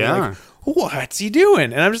light. And yeah. You're like, what's he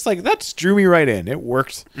doing? And I'm just like, that just drew me right in. It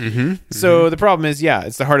worked. So the problem is,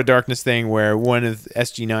 it's the Heart of Darkness thing where one of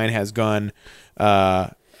SG9 has gone.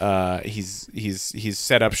 He's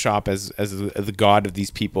set up shop as the god of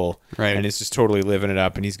these people, right? And is just totally living it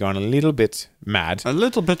up. And he's gone a little bit mad.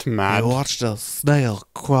 I watched a snail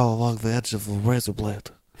crawl along the edge of a razor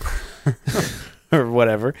blade, or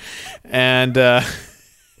whatever. And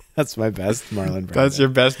that's my best Marlon Brando. That's your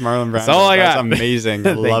best Marlon Brando. That's all I got. That's amazing.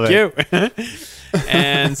 Love it.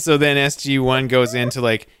 And so then SG1 goes into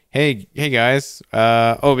like, hey guys,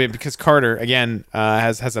 because Carter again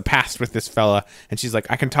has a past with this fella, and she's like,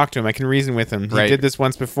 I can talk to him, I can reason with him. He did this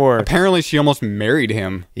once before. Apparently she almost married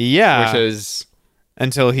him. Yeah, which is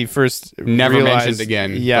until he first never mentioned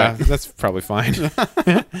again. Yeah, that's probably fine.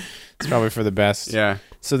 It's probably for the best. Yeah.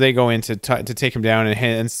 So they go in to take him down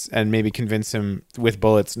and maybe convince him with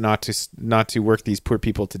bullets not to work these poor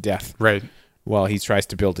people to death. Right. While he tries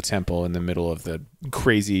to build a temple in the middle of the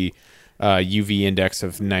crazy UV index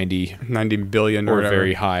of 90 billion or whatever.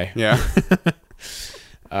 Very high. Yeah.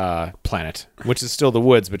 Planet, which is still the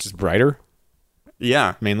woods, but just brighter.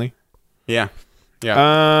 Yeah. Mainly. Yeah.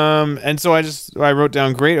 And so I wrote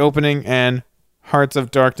down great opening and Hearts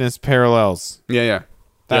of Darkness parallels. Yeah.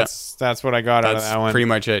 That's what I got out of that one. Pretty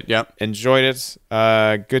much it. Yep. Enjoyed it.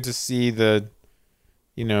 Good to see that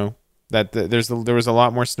there was a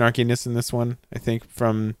lot more snarkiness in this one, I think,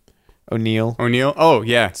 from O'Neill. Oh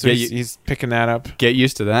yeah. So he's picking that up. Get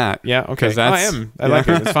used to that. Yeah. Okay. I am. I like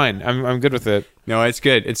it. It's fine. I'm good with it. No, it's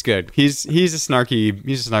good. It's good. He's a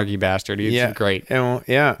snarky bastard. He's great. And,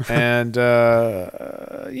 and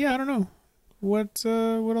I don't know what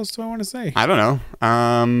else do I want to say. I don't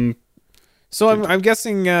know. So I'm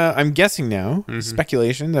guessing now,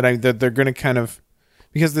 speculation that they're going to kind of,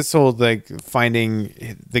 because this whole like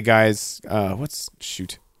finding the guy's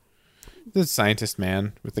the scientist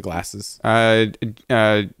man with the glasses,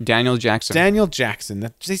 Daniel Jackson.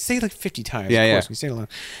 That they say like 50 times. Yeah, of course, we say it a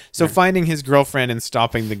lot. So finding his girlfriend and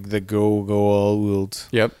stopping the Goa'uld.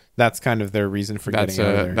 Yep. That's kind of their reason for getting out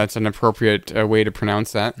of there. That's an appropriate way to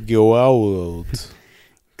pronounce that. Goa'uld.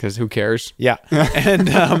 Because who cares? Yeah.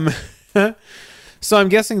 And so I'm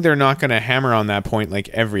guessing they're not going to hammer on that point like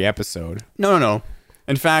every episode. No.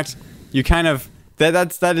 In fact, you kind of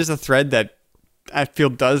that is a thread that I feel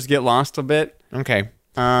does get lost a bit. Okay.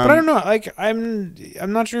 But I don't know. Like I'm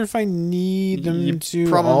not sure if I need them to.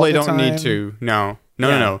 Probably all the don't time. need to. No.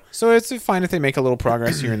 So it's fine if they make a little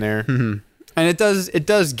progress here and there. And it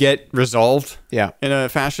does get resolved. Yeah. In a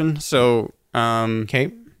fashion. So,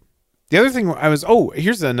 okay. The other thing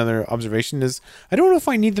here's another observation is I don't know if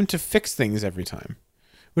I need them to fix things every time.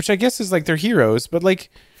 Which I guess is like they're heroes, but like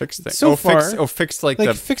fix things. Fix like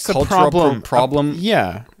the fix cultural the problem.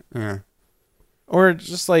 Yeah. Or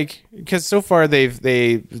just like because so far they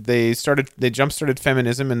jump started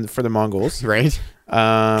feminism for the Mongols, right?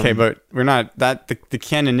 Okay, but we're not that the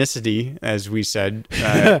canonicity, as we said,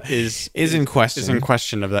 is in question. Is in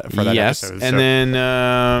question of that for that episode. And then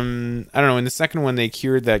I don't know. In the second one, they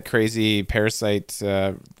cured that crazy parasite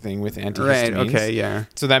thing with antihistamines. Right. Okay. Yeah.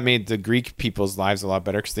 So that made the Greek people's lives a lot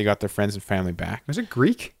better because they got their friends and family back. Was it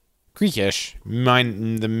Greek? Greekish.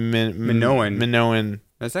 Minoan.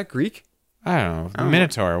 Is that Greek? I don't know.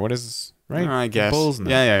 Minotaur. What is right? I guess. Bulls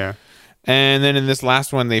yeah. And then in this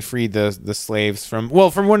last one, they freed the slaves from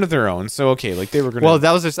one of their own. So okay, like they were gonna. Well,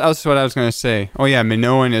 that was what I was gonna say. Oh yeah,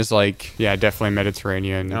 Minoan is like definitely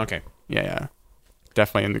Mediterranean. Okay. Yeah,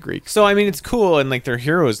 definitely in the Greek. So I mean, it's cool and like they're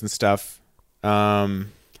heroes and stuff. I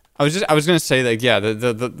was gonna say that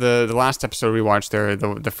the last episode we watched there,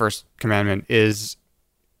 the first commandment was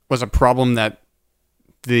a problem that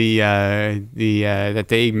that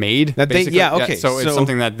they made okay. So it's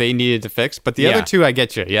something that they needed to fix. But the other two, I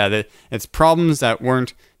get you. Yeah, it's problems that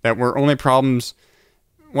were only problems.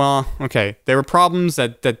 Well, okay, they were problems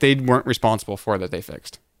that they weren't responsible for that they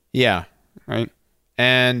fixed. Yeah, right.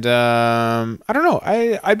 And I don't know.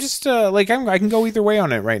 I just I can go either way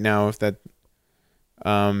on it right now. If that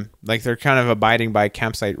like they're kind of abiding by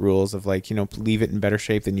campsite rules of like leave it in better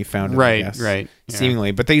shape than you found it. Right, I guess, right.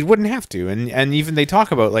 Seemingly, but they wouldn't have to. And even they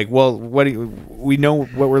talk about like, well, we know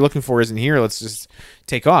what we're looking for isn't here. Let's just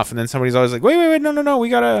take off. And then somebody's always like, wait, no, we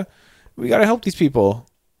gotta help these people.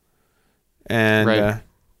 And right.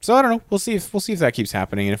 So I don't know. We'll see if that keeps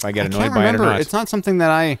happening and if I get annoyed by it or not. It's not something that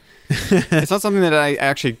I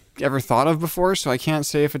actually ever thought of before, so I can't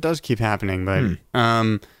say if it does keep happening. But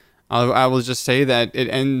I will just say that it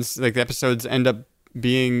ends like the episodes end up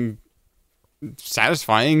being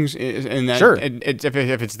satisfying, and that sure.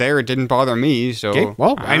 If it's there, it didn't bother me. So okay.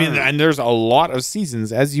 Well, I mean, and there's a lot of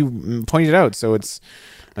seasons, as you pointed out, so it's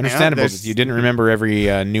understandable that you didn't remember every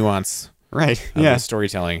nuance. Right. Of the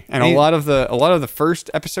storytelling. And a lot of the first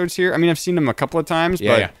episodes here. I mean, I've seen them a couple of times,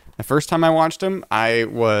 but the first time I watched them, I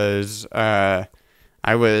had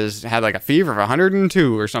like a fever of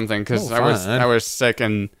 102 or something because I was sick,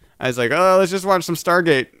 and I was like, oh, let's just watch some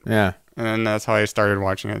Stargate. Yeah. And that's how I started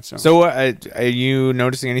watching it. So are you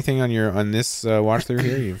noticing anything on this watch through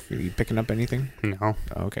here? Are you picking up anything? No.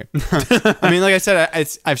 Oh, okay. I mean, like I said,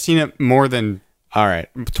 I've seen it more than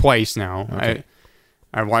twice now. Okay.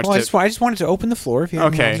 I watched it. I just wanted to open the floor if you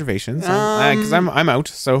have any observations, because I'm out.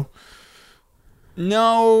 So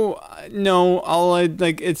no,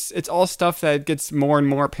 it's all stuff that gets more and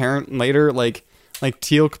more apparent later, like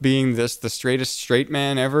Teal'c being the straightest straight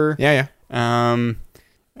man ever. Yeah.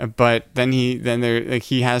 But then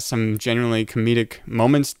he has some genuinely comedic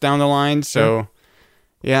moments down the line. So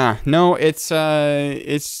yeah, no, it's I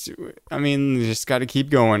mean, you just got to keep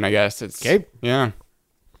going, I guess. It's okay. Yeah.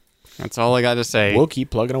 That's all I got to say. We'll keep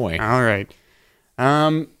plugging away. All right.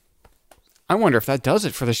 I wonder if that does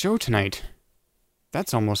it for the show tonight.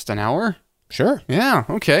 That's almost an hour. Sure. Yeah.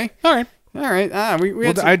 Okay. All right.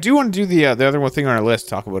 I do want to do the other one thing on our list.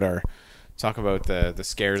 Talk about the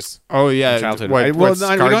scares. Oh yeah. Childhood. We don't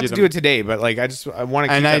have to do it today, but like I want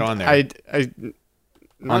to keep that on there.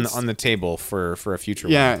 On the table for a future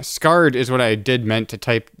one. Yeah, scarred is what I mean to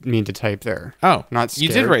type there. Oh, not scared. You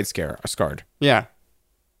did write scarred. Yeah.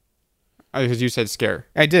 Because you said scare.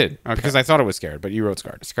 I did. Okay. Because I thought it was scared, but you wrote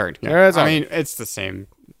scarred. Scarred. Yeah. I mean, it's the same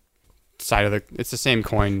side of it's the same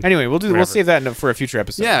coin. Anyway, we'll save that for a future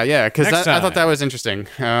episode. Yeah, because I thought that was interesting.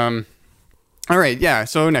 All right, yeah.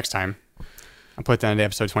 So next time, I'll put that into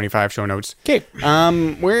episode 25 show notes. Okay.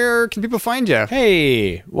 Where can people find you?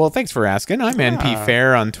 Hey, well, thanks for asking. I'm NP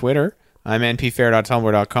Fair on Twitter. I'm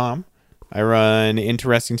npfair.tumblr.com. I run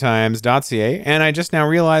interestingtimes.ca, and I just now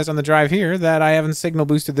realized on the drive here that I haven't signal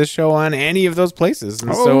boosted this show on any of those places,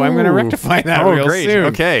 and so I'm going to rectify that real soon.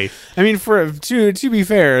 Okay. I mean, to be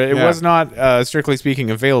fair, it was not, strictly speaking,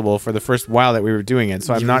 available for the first while that we were doing it,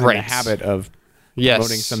 so I'm not in the habit of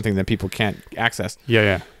promoting something that people can't access.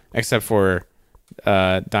 Yeah. Except for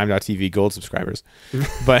Dime.tv Gold subscribers.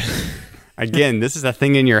 But... Again, this is a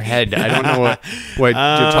thing in your head. I don't know what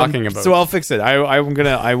you're talking about. So I'll fix it. I'll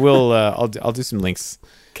do some links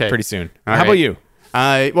pretty soon. How about you?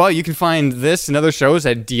 Well, you can find this and other shows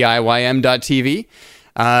at diym.tv.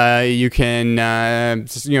 You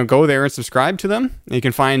can go there and subscribe to them. You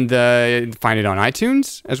can find it on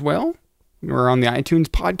iTunes as well. We're on the iTunes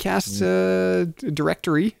podcast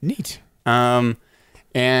directory. Neat.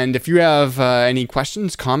 And if you have any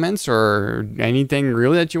questions, comments, or anything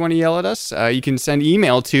really that you want to yell at us, you can send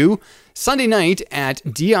email to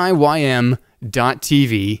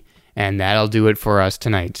sundaynight@diym.tv, and that'll do it for us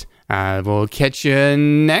tonight. We'll catch you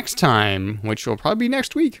next time, which will probably be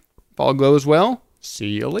next week. If all goes well, see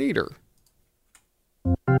you later.